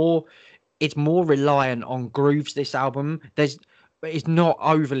is more. It's more reliant on grooves. This album, it's not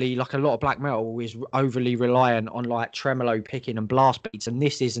overly, like a lot of black metal is overly reliant on like tremolo picking and blast beats, and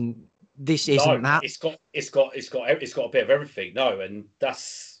this isn't. This isn't that. It's got a bit of everything. No, and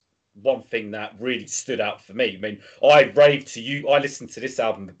that's one thing that really stood out for me. I mean, I listened to this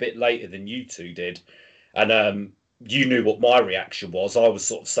album a bit later than you two did, and you knew what my reaction was. I was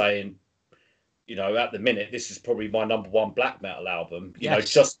sort of saying, at the minute, this is probably my number one black metal album.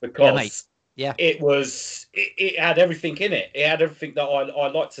 Just because it had everything in it. It had everything that I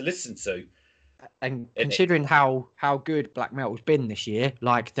like to listen to. And considering how good black metal's been this year,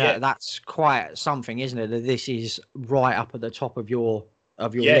 like that's quite something, isn't it? That this is right up at the top of your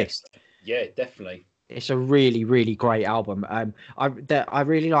list. Yeah, definitely. It's a really, really great album. I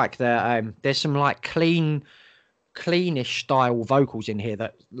really like that. There's some like cleanish style vocals in here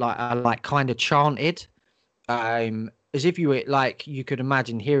that are like kind of chanted, as if you could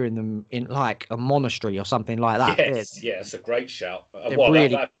imagine hearing them in like a monastery or something like that. Yes, it's a great shout. They've probably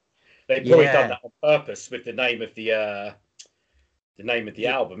done that on purpose with the name of the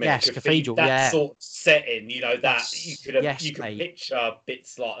album. Yes, Cathedral. That sort of setting, that you could picture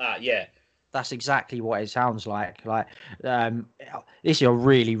bits like that. Yeah. That's exactly what it sounds like. Like, this is a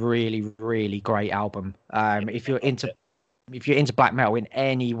really, really, really great album. If you're into black metal in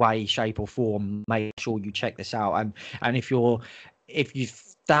any way, shape, or form, make sure you check this out. And if you've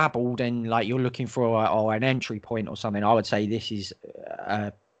dabbled and like you're looking for an entry point or something, I would say this is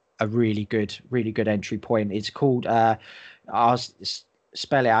a really good entry point. It's called I'll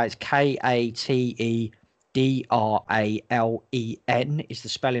spell it out. It's KATEDRALEN is the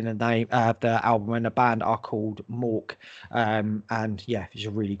spelling of the name of the album, and the band are called Mork. And yeah, it's a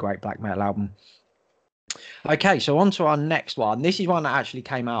really great black metal album. Okay, so on to our next one. This is one that actually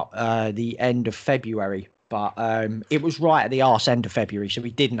came out the end of February, but it was right at the arse end of February, so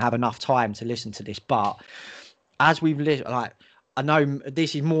we didn't have enough time to listen to this. But as we've listened, like, I know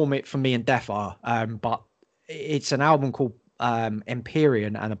this is more for me and Defar, but it's an album called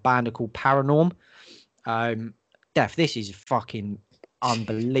Empyrean and a band are called Paranorm. Def, this is a fucking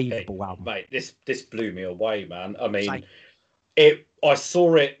unbelievable album, mate. This blew me away, man. I mean, I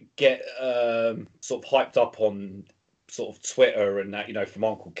saw it get sort of hyped up on sort of Twitter and that, from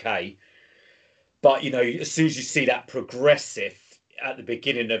Uncle K. But as soon as you see that progressive at the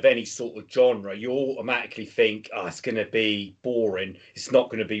beginning of any sort of genre, you automatically think, it's going to be boring. It's not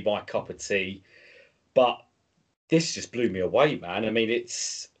going to be my cup of tea. But this just blew me away, man. I mean,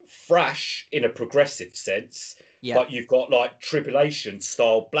 it's thrash in a progressive sense, but you've got like Tribulation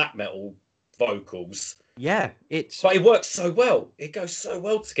style black metal vocals. Yeah, but it works so well. It goes so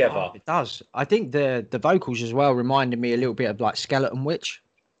well together. Oh, it does. I think the vocals as well reminded me a little bit of like Skeleton Witch.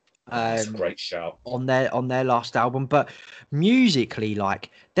 That's a great shout on their last album, but musically,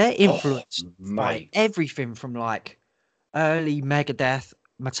 like, they're influenced by everything from like early Megadeth,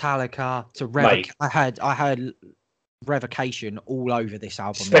 Metallica to I heard Revocation all over this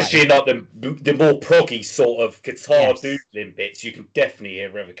album, especially like the more proggy sort of guitar doodling bits. You can definitely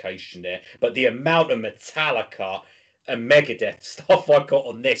hear Revocation there, but the amount of Metallica and Megadeth stuff I got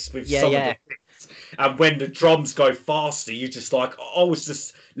on this with some of the bits, and when the drums go faster, you just like, I was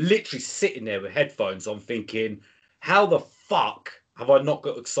just literally sitting there with headphones on thinking, how the fuck have I not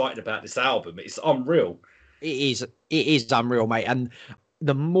got excited about this album? It's unreal. It is unreal, mate. And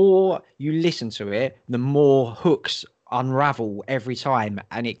the more you listen to it, the more hooks unravel every time,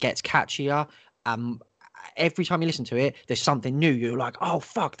 and it gets catchier. Every time you listen to it, there's something new. You're like, oh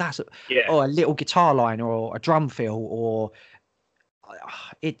fuck, that's a little guitar line or a drum fill, or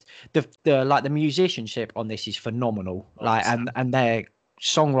the musicianship on this is phenomenal. And their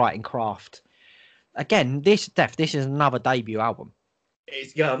songwriting craft. Again, this is another debut album.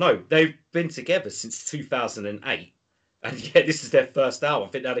 I know they've been together since 2008. And this is their first album.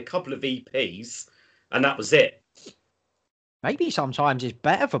 I think they had a couple of EPs, and that was it. maybe sometimes it's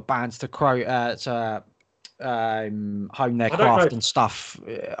better for bands to hone their I don't know. craft and stuff.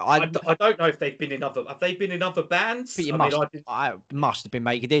 I don't know if they've been in other. Have they been in other bands? But I mean, I must have been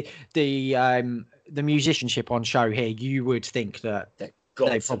making the musicianship on show here. You would think that they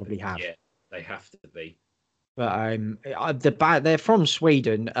probably have. Yeah, they have to be. But they're from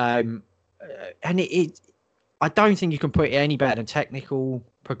Sweden, and I don't think you can put it any better than technical,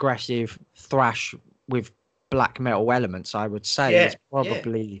 progressive thrash with black metal elements. I would say it's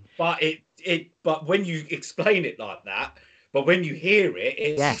probably. Yeah. But when you explain it like that, but when you hear it,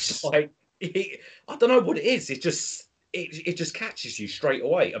 it's just like I don't know what it is. It just catches you straight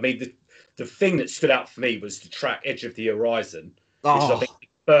away. I mean, the thing that stood out for me was the track "Edge of the Horizon," which is I think the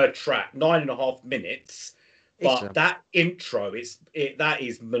third track, 9.5 minutes. But that intro, that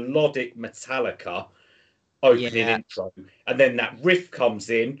is melodic Metallica opening intro, and then that riff comes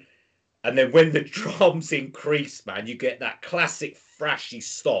in, and then when the drums increase, man, you get that classic thrashy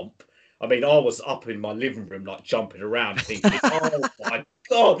stomp. I mean, I was up in my living room, like jumping around, thinking, "Oh my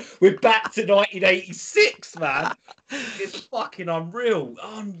god, we're back to 1986, man! It's fucking unreal,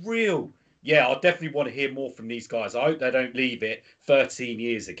 unreal." Yeah, I definitely want to hear more from these guys. I hope they don't leave it 13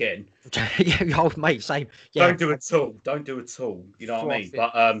 years again. Yeah, mate, same. Yeah. Don't do it all. Don't do it all. You know what I mean?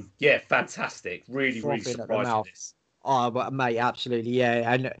 But yeah, fantastic. Really, really surprised with this. Oh, but mate, absolutely,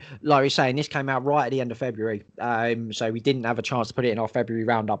 yeah. And like we're saying, this came out right at the end of February. So we didn't have a chance to put it in our February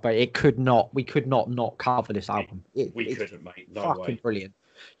roundup, but we could not cover this album. We couldn't, mate. No fucking way. Brilliant.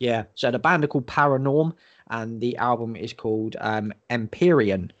 Yeah. So the band are called Paranorm, and the album is called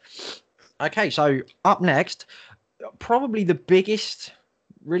Empyrean. Okay, so up next, probably the biggest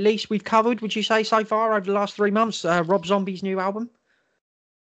release we've covered, would you say, so far over the last 3 months? Rob Zombie's new album?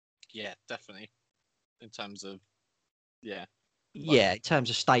 Yeah, definitely. In terms of, in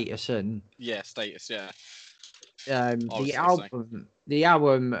terms of status and... Yeah, status, yeah. The album...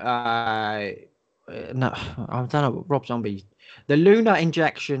 no, I don't know, Rob Zombie. The Lunar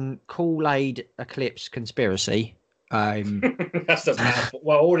Injection Kool-Aid Eclipse Conspiracy. That's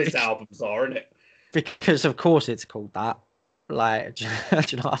well, all his albums are, isn't it? Because of course it's called that. Like, do you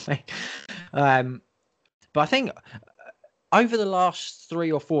know what I mean? But I think over the last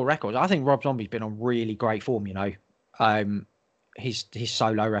 3 or 4 records, I think Rob Zombie's been on really great form. You know, his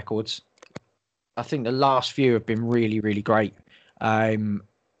solo records. I think the last few have been really, really great. And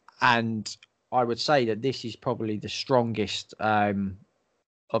I would say that this is probably the strongest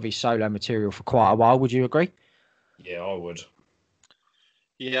of his solo material for quite a while. Would you agree? Yeah, I would.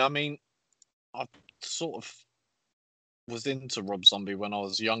 Yeah, I mean, I sort of was into Rob Zombie when I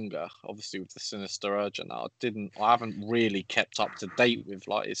was younger, obviously with the Sinister Urge, and I haven't really kept up to date with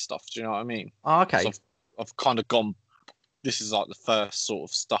like his stuff. Do you know what I mean? Oh, okay. So I've kind of gone. This is like the first sort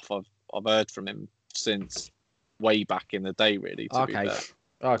of stuff I've heard from him since way back in the day, really. To be fair.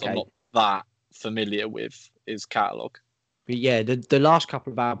 Okay. So I'm not that familiar with his catalogue. But yeah, the last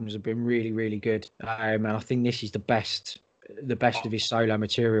couple of albums have been really, really good, and I think this is the best of his solo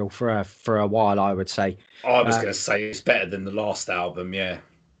material for a while, I would say. I was going to say it's better than the last album. Yeah,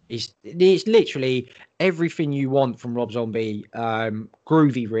 it's literally everything you want from Rob Zombie.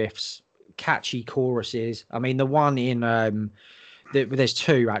 Groovy riffs, catchy choruses. I mean, the one in there's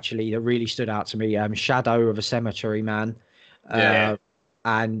 2 actually that really stood out to me. Shadow of a Cemetery Man,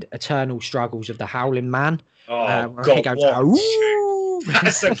 and Eternal Struggles of the Howling Man. Oh God!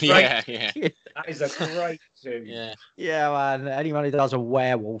 That's a great. That is a great tune. Yeah, man. Anyone who does a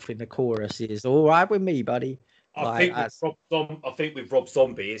werewolf in the chorus is all right with me, buddy. I think with Rob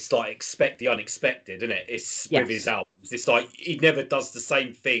Zombie, it's like expect the unexpected, isn't it? It's with his albums. It's like he never does the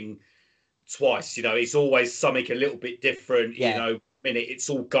same thing twice. You know, it's always something a little bit different. You know, minute it's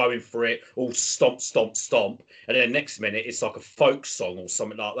all going for it, all stomp, stomp, stomp, and then the next minute it's like a folk song or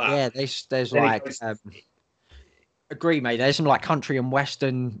something like that. Yeah, there's like. Agree, mate. There's some like country and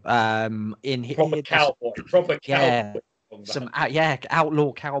western in here. Proper cowboy. Some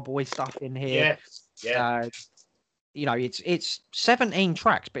outlaw cowboy stuff in here. Yeah. You know, it's 17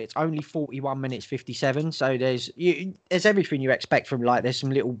 tracks, but it's only 41 minutes 57. So there's everything you expect from like there's some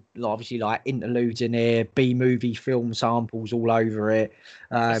little obviously like interludes in here, B-movie film samples all over it.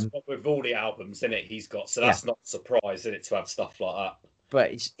 That's what with all the albums, isn't it? He's got, so that's not a surprise, is it, to have stuff like that.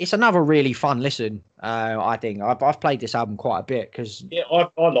 But it's another really fun listen. I think I've played this album quite a bit because I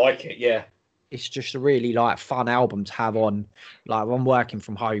like it. Yeah, it's just a really like fun album to have on. Like when I'm working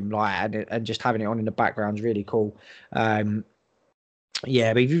from home, like and just having it on in the background is really cool. But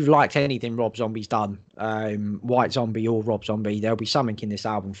if you've liked anything Rob Zombie's done, White Zombie or Rob Zombie, there'll be something in this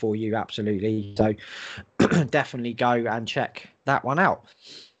album for you. Absolutely. So definitely go and check that one out.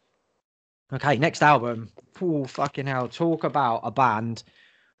 Okay, next album. Oh, fucking hell. Talk about a band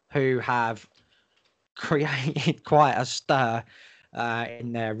who have created quite a stir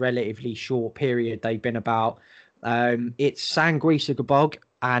in their relatively short period they've been about. It's Sangreasagabog,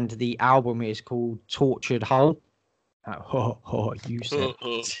 and the album is called Tortured Whole. You said.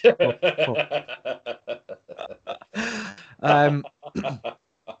 um,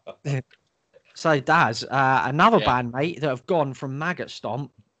 so Daz, another band, mate, that have gone from Maggot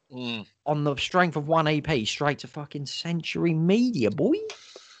Stomp on the strength of one EP straight to fucking Century Media, boy.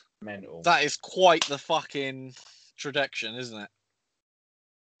 Mental. That is quite the fucking trajectory, isn't it?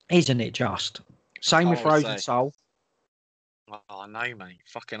 Isn't it just? Same with Frozen Soul. Oh, no, mate.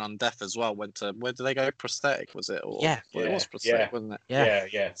 Fucking Undeath as well. Went to, where did they go? Prosthetic, was it? Or, Yeah. Well, it was prosthetic, wasn't it?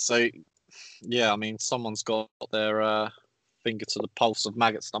 Yeah. So, yeah, I mean, someone's got their finger to the pulse of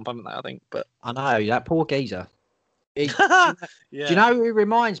Maggot Stomp, haven't they? I think. But I know, that poor geezer. Do yeah. you know who he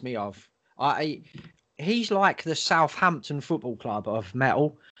reminds me of? He's like the Southampton Football Club of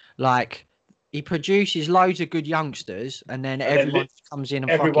metal. Like, he produces loads of good youngsters, and then everyone comes in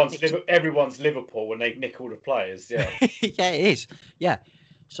and everyone's Liverpool when they nick all the players. Yeah, yeah, it is. Yeah,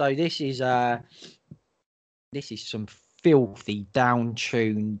 so this is some filthy,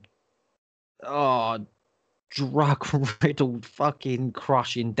 down-tuned, drug-riddled, fucking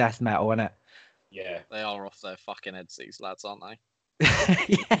crushing death metal, isn't it? Yeah, they are off their fucking heads, these lads, aren't they?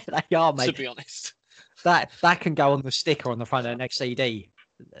 Yeah, they are, mate. To be honest, that can go on the sticker on the front of the next CD.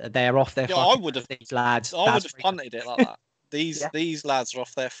 They're off their. Yeah, I would have. These lads. I would have punted it like that. These lads are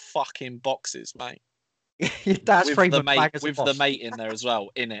off their fucking boxes, mate. That's with the mate in there as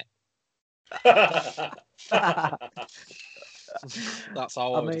well. In it. That's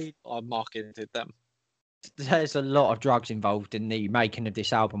how I marketed them. There's a lot of drugs involved in the making of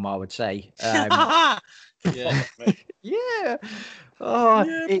this album, I would say. Yeah. Yeah. Oh,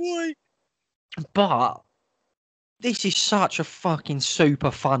 yeah, boy. But this is such a fucking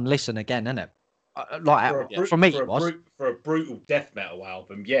super fun listen again, isn't it? For me, it was. For a brutal death metal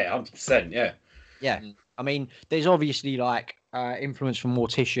album, yeah, 100%, yeah. Yeah. I mean, there's obviously like influence from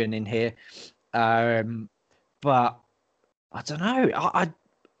Mortician in here. But I don't know.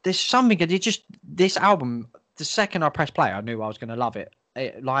 There's something, this album, the second I pressed play, I knew I was going to love it.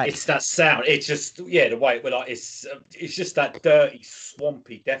 It's that sound. It's just the way it's just that dirty,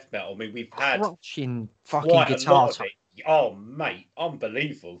 swampy death metal. I mean, we've had crushing fucking guitar. Oh, mate,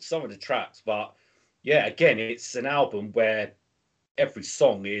 unbelievable! Some of the tracks, but yeah, again, it's an album where every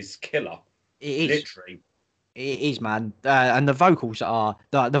song is killer. It is literally. It is, man. And the vocals are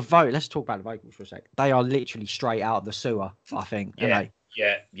the vote. Let's talk about the vocals for a sec. They are literally straight out of the sewer, I think. Yeah.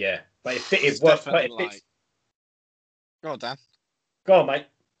 But it works. Go on, Dan. Go on, mate.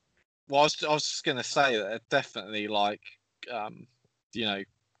 Well, I was just gonna say that it definitely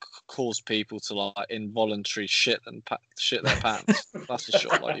cause people to like involuntary shit their pants. That's for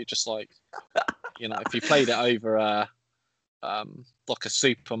sure. Like you just like, if you played it over like a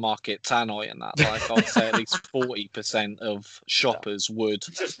supermarket tannoy and that, like I'd say at least 40% of shoppers would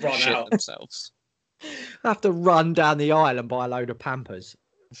just run shit out themselves. Have to run down the aisle and buy a load of Pampers.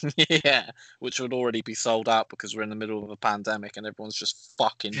 Yeah, which would already be sold out because we're in the middle of a pandemic and everyone's just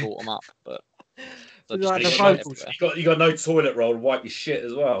fucking bought them up. But you got no toilet roll to wipe your shit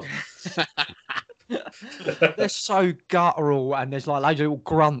as well. They're so guttural, and there's like loads of little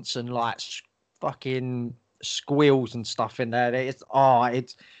grunts and like fucking squeals and stuff in there.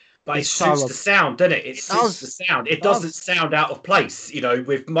 But it suits the sound, doesn't it? It suits the sound. It doesn't sound out of place,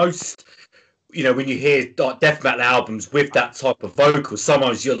 with most. When you hear like death metal albums with that type of vocal,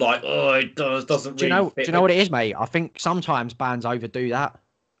 sometimes you're like, oh, it doesn't really fit. Do you know what it is, mate? I think sometimes bands overdo that.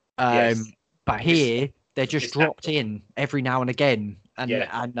 Yes. But here they're just dropped in every now and again, and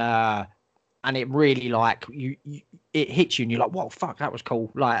it really like it hits you, and you're like, "What fuck? That was cool!"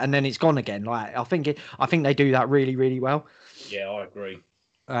 Like, and then it's gone again. Like, I think they do that really, really well. Yeah, I agree.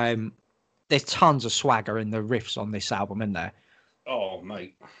 There's tons of swagger in the riffs on this album, isn't there? Oh,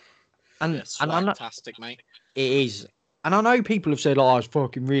 mate. And it's fantastic, mate. It is, and I know people have said, "Oh, it's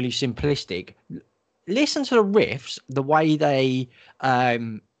fucking really simplistic." Listen to the riffs, the way they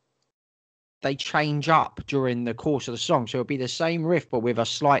change up during the course of the song. So it'll be the same riff, but with a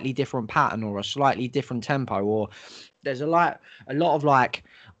slightly different pattern or a slightly different tempo. Or there's a lot of like,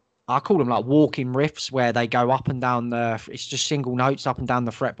 I call them like walking riffs where they go up and down it's just single notes up and down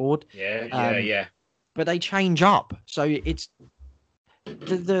the fretboard. Yeah. But they change up. So it's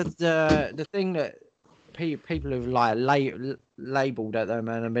the thing that people have like labeled at them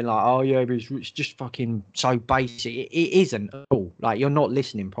and have been like, oh yeah, but it's just fucking so basic. It isn't at all. Like, you're not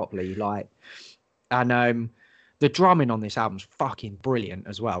listening properly. Like, and The drumming on this album's fucking brilliant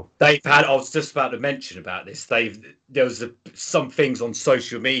as well. They've had. I was just about to mention about this. There was some things on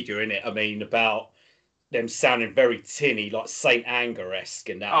social media in it. I mean, about them sounding very tinny, like Saint Anger-esque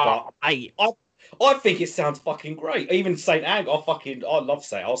and that. Oh, mate. I think it sounds fucking great. Even Saint Anger, I love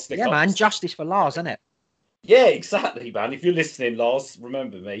Saint. I'll stick. Yeah, up man. Justice for Lars, isn't it? Yeah, exactly, man. If you're listening, Lars,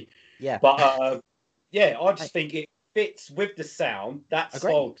 remember me. Yeah. But yeah, I just think it fits with the sound. That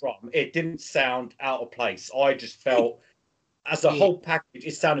Agreed. style drum, it didn't sound out of place. I just felt, as a whole package,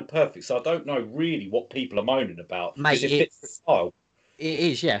 it sounded perfect. So I don't know really what people are moaning about. Mate, it fits the style. It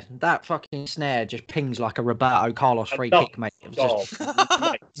is, yeah. That fucking snare just pings like a Roberto Carlos free kick, mate. It was just...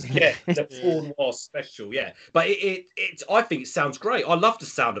 Yeah, the Four Noir special, yeah. But it I think it sounds great. I love the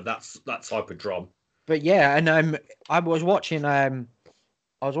sound of that type of drum. But yeah, and I was watching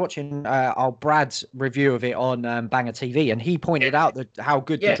Brad's review of it on Banger TV, and he pointed out that how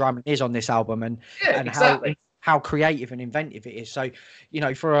good the drumming is on this album, and exactly. how creative and inventive it is. So, you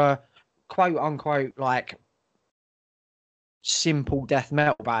know, for a quote unquote like simple death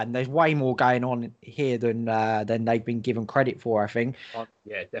metal band, there's way more going on here than they've been given credit for, I think.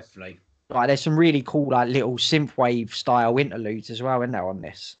 Yeah, definitely. Like, there's some really cool like little synthwave style interludes as well, isn't there, on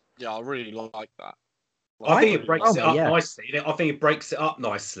this? Yeah, I really like that. I think it breaks it up nicely. I think it breaks it up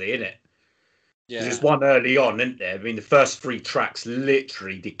nicely, innit? Yeah. There's one early on, isn't there? I mean, the first 3 tracks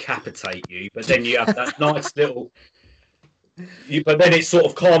literally decapitate you, but then you have that nice little. But then it sort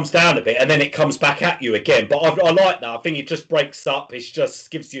of calms down a bit, and then it comes back at you again. But I like that. I think it just breaks up. It just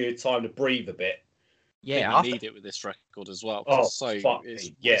gives you time to breathe a bit. Yeah, I need it with this record as well. It's so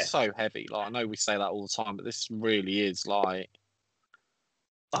heavy. Like, I know we say that all the time, but this really is like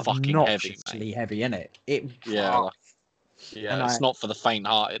fucking heavy, isn't it? It's not for the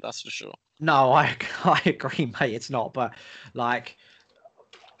faint-hearted, that's for sure. No, I agree, mate. It's not, but like,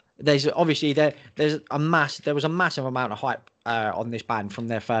 there's obviously there was a massive amount of hype on this band from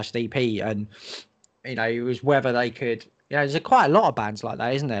their first EP, and you know, it was whether they could. You know, there's quite a lot of bands like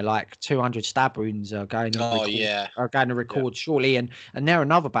that, isn't there? Like 200 Stab Wounds are going to record shortly, and they're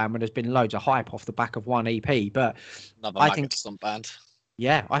another band where there's been loads of hype off the back of one EP. But I think some band.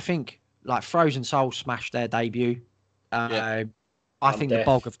 Yeah, I think like Frozen Soul smashed their debut. I think the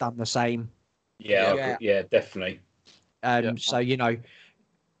Bog have done the same. Yeah, definitely. So you know,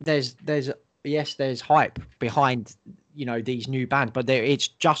 there's hype behind, you know, these new bands, but it's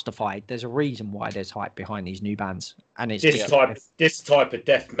justified. There's a reason why there's hype behind these new bands, and it's this type of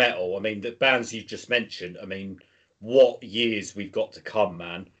death metal. I mean, the bands you've just mentioned. I mean, what years we've got to come,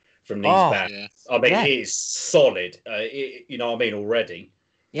 man, from these bands. Yeah. I mean, it is solid. You know what I mean already.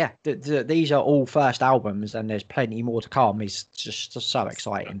 Yeah, these are all first albums, and there's plenty more to come. It's just so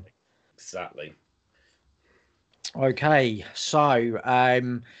exciting. Exactly. Okay, so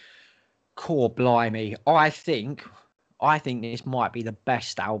core blimey, I think this might be the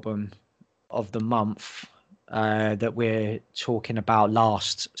best album of the month that we're talking about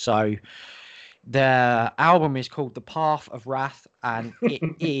last. So the album is called The Path of Wrath, and it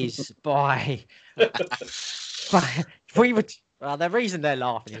is by the reason they're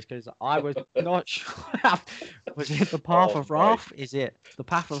laughing is because I was not sure. Was it The Path of Wrath? Is it The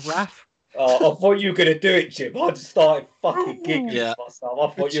Path of Wrath? Oh, I thought you were going to do it, Jim. I just started fucking giggling myself. I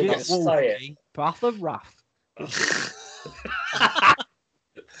thought you were going to say it. Path of Wrath.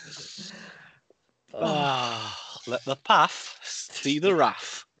 Let the path see the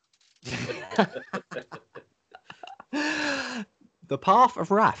wrath. The Path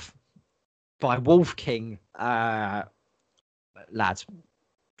of Wrath by Wolf King. Lads,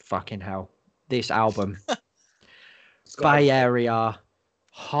 fucking hell. This album. Bay Area,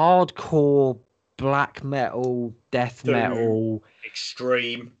 hardcore black metal, death metal.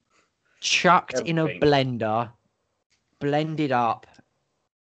 Extreme. Chucked in a blender, blended up,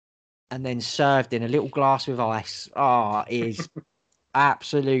 and then served in a little glass with ice. Is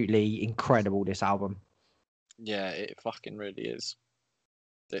absolutely incredible, this album. Yeah, it fucking really is.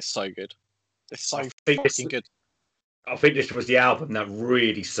 It's so good. It's so fucking good. I think this was the album that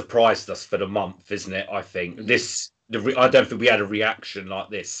really surprised us for the month, isn't it? I think I don't think we had a reaction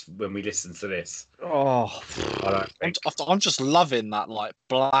like this when we listened to this. I'm just loving that, like,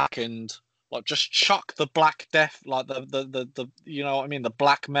 blackened, like, just chuck the black death, like the you know what I mean, the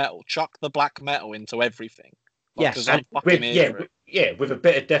black metal, chuck the black metal into everything. Like, yes, with a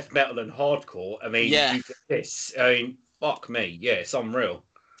bit of death metal and hardcore. I mean, you get this. I mean, fuck me, yeah, it's unreal.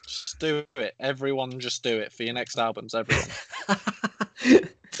 Just do it, everyone. Just do it for your next albums, everyone.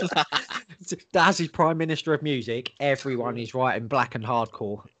 As his Prime Minister of Music, everyone is writing black and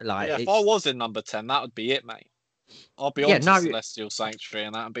hardcore. Like, if I was in number 10, that would be it, mate. I'll be on to Celestial Sanctuary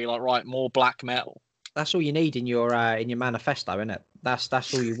and that, and be like, right, more black metal. That's all you need in your manifesto, isn't it?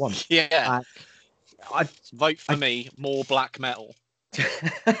 That's all you want. Yeah. I Vote for me, more black metal.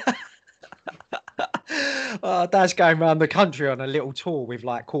 Oh, Dad's going around the country on a little tour with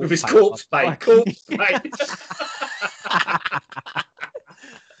like corpse With his paint corpse on. paint. Corpse paint.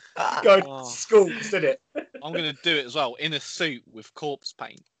 Going to schools, isn't it? I'm going to do it as well, in a suit with corpse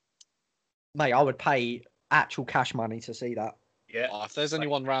paint. Mate, I would pay actual cash money to see that. Yeah. Oh, if there's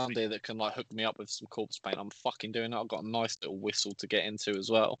anyone round here that can like hook me up with some corpse paint, I'm fucking doing it. I've got a nice little whistle to get into as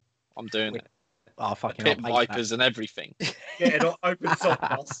well. I'm doing it. Oh, fucking Pit vipers and everything. Get an open top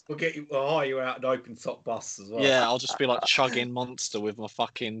bus. We'll hire you out an open top bus as well. Yeah, I'll just be like chugging Monster with my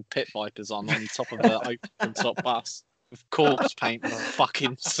fucking pit vipers on top of the open top bus with corpse paint and a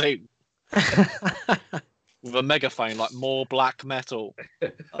fucking suit with a megaphone, like more black metal.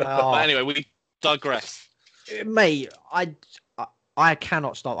 But anyway, we digress. Mate, I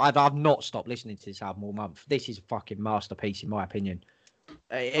cannot stop. I've not stopped listening to this album all month. This is a fucking masterpiece, in my opinion.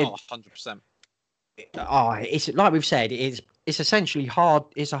 100%. It's like we've said, it's essentially hard.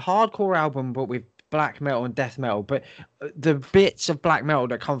 It's a hardcore album, but with black metal and death metal. But the bits of black metal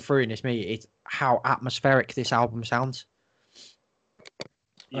that come through in this, it's how atmospheric this album sounds.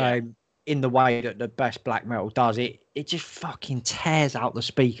 Yeah. In the way that the best black metal does, it just fucking tears out the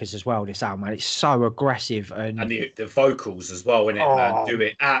speakers as well. This album, man, it's so aggressive and the vocals as well, innit, man? Do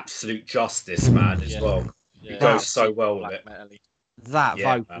it absolute justice, man, as well. Yeah. It goes so well with it. Metal-y. That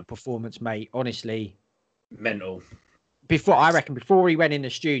vocal performance, mate, honestly, mental. Before he went in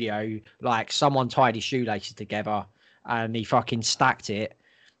the studio, like someone tied his shoelaces together and he fucking stacked it,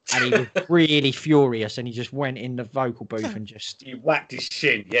 and he was really furious, and he just went in the vocal booth and just he whacked his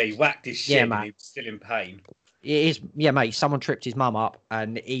shin. Yeah, he whacked his shin. Yeah, and he was still in pain. It is, yeah, mate. Someone tripped his mum up,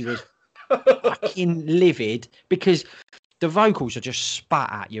 and he was fucking livid because the vocals are just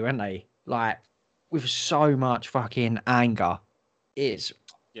spat at you, aren't they? Like with so much fucking anger. It's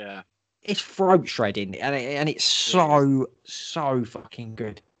throat shredding, and it's so fucking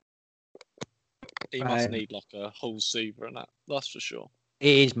good. He must need like a whole soother and that's for sure.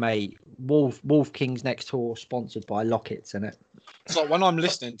 It is, mate. Wolf King's Next Tour, sponsored by Lockets, isn't it? So when I'm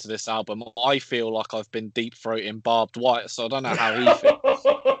listening to this album, I feel like I've been deep throating barbed wire. So I don't know how he feels.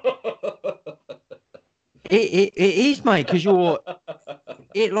 It is, mate, because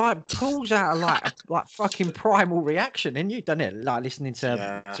it like pulls out a like fucking primal reaction in you, doesn't it? Like listening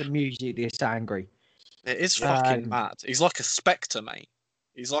to music this angry. It is fucking mad. He's like a spectre, mate.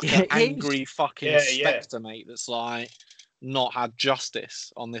 He's like an angry fucking spectre, mate. That's like not had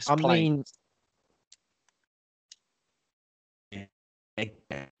justice on this plane. I mean,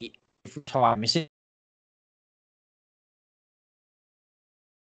 every time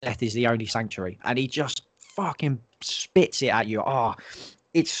death is the only sanctuary, and he just fucking spits it at you.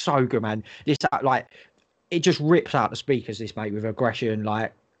 It's so good, man. This like it just rips out the speakers, this, mate, with aggression.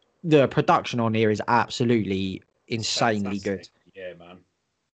 Like the production on here is absolutely insanely good. Yeah, man.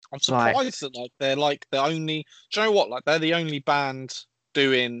 I'm surprised that they're the only. Do you know what? Like they're the only band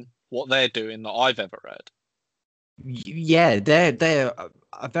doing what they're doing that I've ever read. Yeah, they're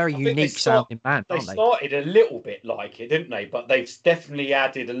a very unique sounding band. They started a little bit like it, didn't they? But they've definitely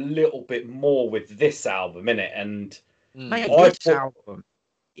added a little bit more with this album, innit? And mate, this album.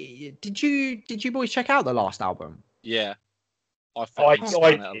 Did you boys check out the last album? Yeah. I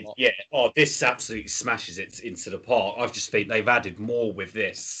did, yeah. This absolutely smashes it into the park. I just think they've added more with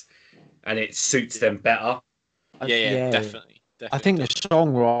this, and it suits them better. Yeah, definitely. I think the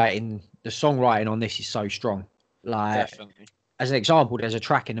songwriting on this is so strong. Like, definitely. As an example, there's a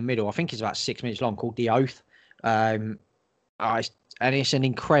track in the middle. I think it's about 6 minutes long, called "The Oath," and it's an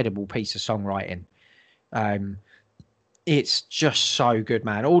incredible piece of songwriting. It's just so good,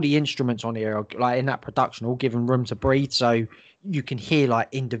 man. All the instruments on here are like in that production, all given room to breathe, so you can hear like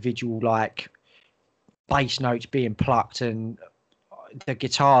individual like bass notes being plucked, and the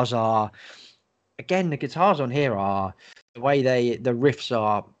guitars on here are the way the riffs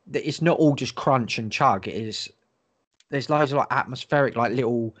are. It's not all just crunch and chug. There's loads of like atmospheric, like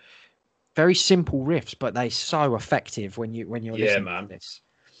little, very simple riffs, but they're so effective when you're listening to this.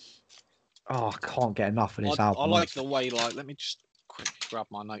 Oh, I can't get enough of this album. I like the way, like, let me just quickly grab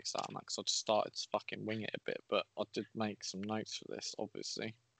my notes out, because I just started to fucking wing it a bit, but I did make some notes for this,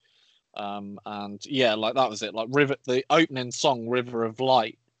 obviously. And yeah, like that was it. Like the opening song, "River of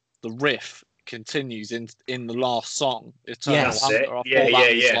Light," the riff continues in the last song, "Eternal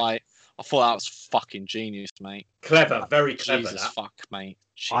Hunter." I thought that was fucking genius, mate. Clever, very clever. Jesus fuck, mate.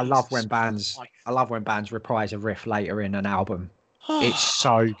 Jesus. I love when bands reprise a riff later in an album. It's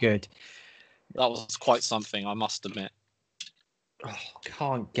so good. That was quite something, I must admit.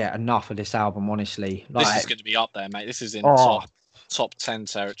 can't get enough of this album, honestly. This is Like, going to be up there, mate. This is in Oh. top 10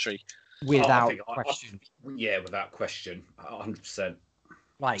 territory. without question. Yeah, without question, 100%.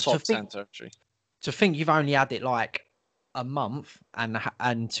 Like, Top 10 territory. to think you've only had it like a month, and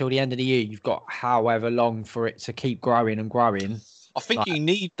until the end of the year, you've got however long for it to keep growing and growing. I think Like- you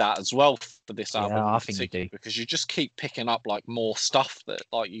need that as well for this album. Yeah, in I think you particular, do. because you just keep picking up like more stuff that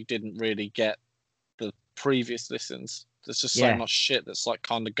like you didn't really get the previous listens. There's just so Yeah. much shit that's like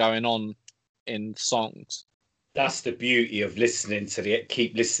kind of going on in songs. That's the beauty of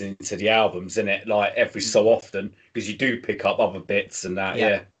keep listening to the albums, isn't it? Like every so often, because you do pick up other bits and that. Yeah.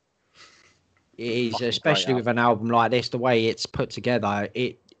 Yeah. It is, Fucking especially great with an album like this, the way it's put together.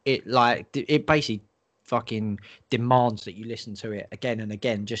 It basically fucking demands that you listen to it again and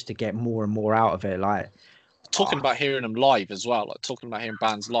again just to get more and more out of it. Like, Talking about hearing them live as well, like talking about hearing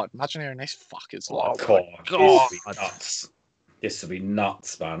bands live. Imagine hearing these fuckers live. God, this will be nuts. This will be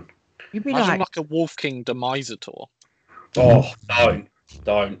nuts, man. you'd be Imagine like, like a Wolf King Demiser tour. Oh,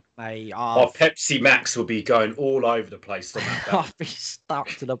 don't. mate, Our Pepsi Max will be going all over the place on that. I'll be stuck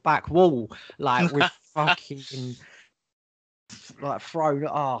to the back wall, like with fucking like thrown.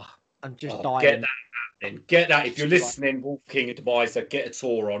 I'm just dying. Get that happening. Get that. If you're listening, Wolf King and Deviser, get a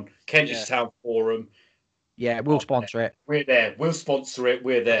tour on Kentish Town Forum. Yeah, we'll sponsor it. We're there. We'll sponsor it.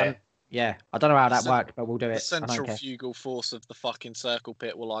 We're there. Yeah, I don't know how that worked, but we'll do The it. I don't central care. fugal force of the fucking circle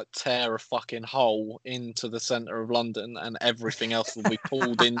pit will like tear a fucking hole into the centre of London, and everything else will be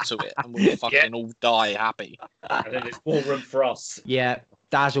pulled into it, and we'll fucking all die happy. And then there's more room for us. Yeah,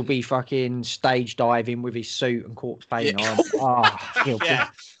 Daz will be fucking stage diving with his suit and corpse paint Yeah. on. He'll be- Yeah.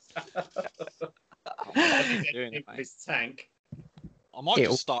 I'll be Doing there it, with mate. this tank. I might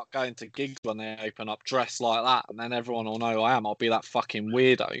It'll- just start going to gigs when they open up dressed like that, and then everyone will know who I am. I'll be that fucking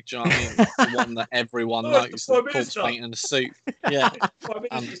weirdo. Do you know what I mean? The one that everyone Oh, knows, it's the the Prime corpse Minister. paint and a suit. Yeah, Prime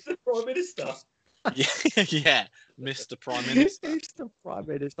Minister, it's the Prime Minister. yeah, Mr. Prime Minister. He's the Prime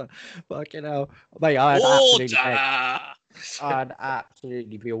Minister. Fucking hell. Mate, I'd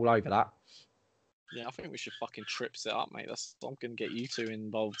absolutely be all over that. Yeah, I think we should fucking trips it up, mate. I'm gonna get you two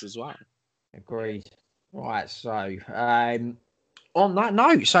involved as well. Agreed. Right, so on that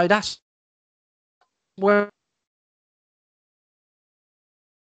note, so that's where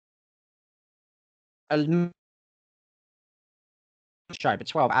show, but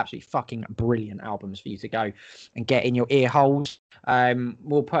 12 absolutely fucking brilliant albums for you to go and get in your ear holes.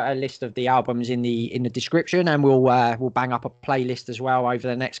 We'll put a list of the albums in the description, and we'll bang up a playlist as well over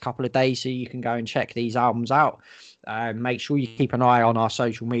the next couple of days, so you can go and check these albums out. Make sure you keep an eye on our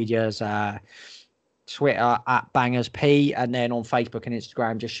social medias, Twitter at Bangers P, and then on Facebook and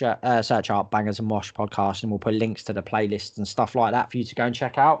Instagram just search out Bangers and Mosh podcast, and we'll put links to the playlists and stuff like that for you to go and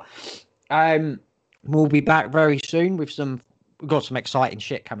check out. We'll be back very soon with we've got some exciting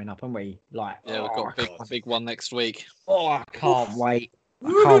shit coming up, haven't we? Like, Yeah, we've got a big one next week. I can't wait. I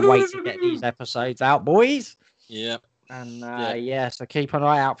can't wait to get these episodes out, boys. Yeah. And Yeah. so keep an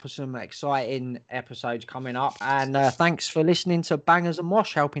eye out for some exciting episodes coming up. And thanks for listening to Bangers and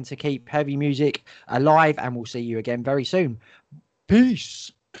Mosh, helping to keep heavy music alive. And we'll see you again very soon.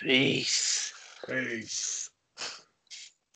 Peace. Peace. Peace.